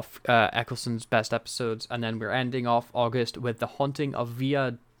 one of Eccleston's best episodes, and then we're ending off August with The Haunting of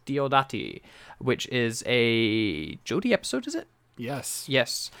Via Diodati, which is a Jodie episode, is it? Yes.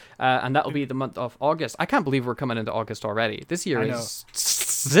 Yes. And that'll be the month of August. I can't believe we're coming into August already. This year is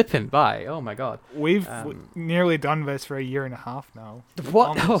zipping by. Oh my god. We've nearly done this for a year and a half now.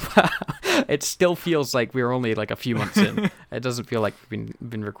 What? Oh, it still feels like we're only like a few months in. It doesn't feel like we've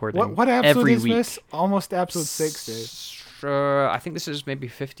been recording what episode every is week. This? Almost episode 60. I think this is maybe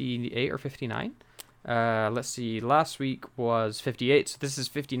 58 or 59. Let's see. Last week was 58, so this is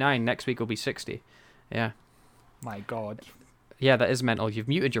 59. Next week will be 60. Yeah. My god. Yeah, that is mental. You've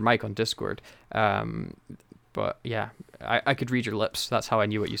muted your mic on Discord. But yeah, I could read your lips. That's how I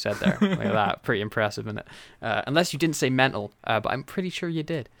knew what you said there. Like that. Pretty impressive, isn't it? Unless you didn't say mental, but I'm pretty sure you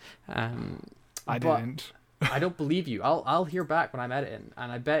did. I didn't. I don't believe you. I'll hear back when I'm editing,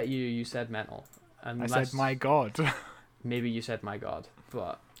 and I bet you said mental. I Unless, said, my God. maybe you said my God,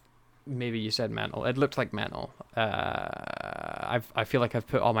 but maybe you said mental. It looked like mental. I feel like I've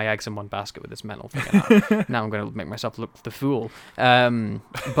put all my eggs in one basket with this mental thing. Now I'm going to make myself look the fool.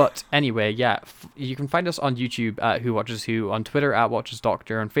 But anyway, yeah, you can find us on YouTube at Who Watches Who, on Twitter at Watches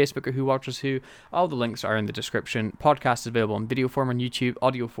Doctor, on Facebook at Who Watches Who. All the links are in the description. Podcast is available in video form on YouTube,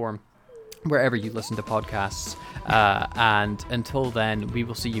 audio form wherever you listen to podcasts. And until then, we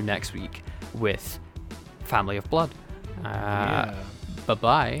will see you next week with Family of Blood. Yeah.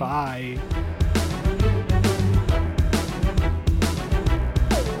 Bye-bye. Bye.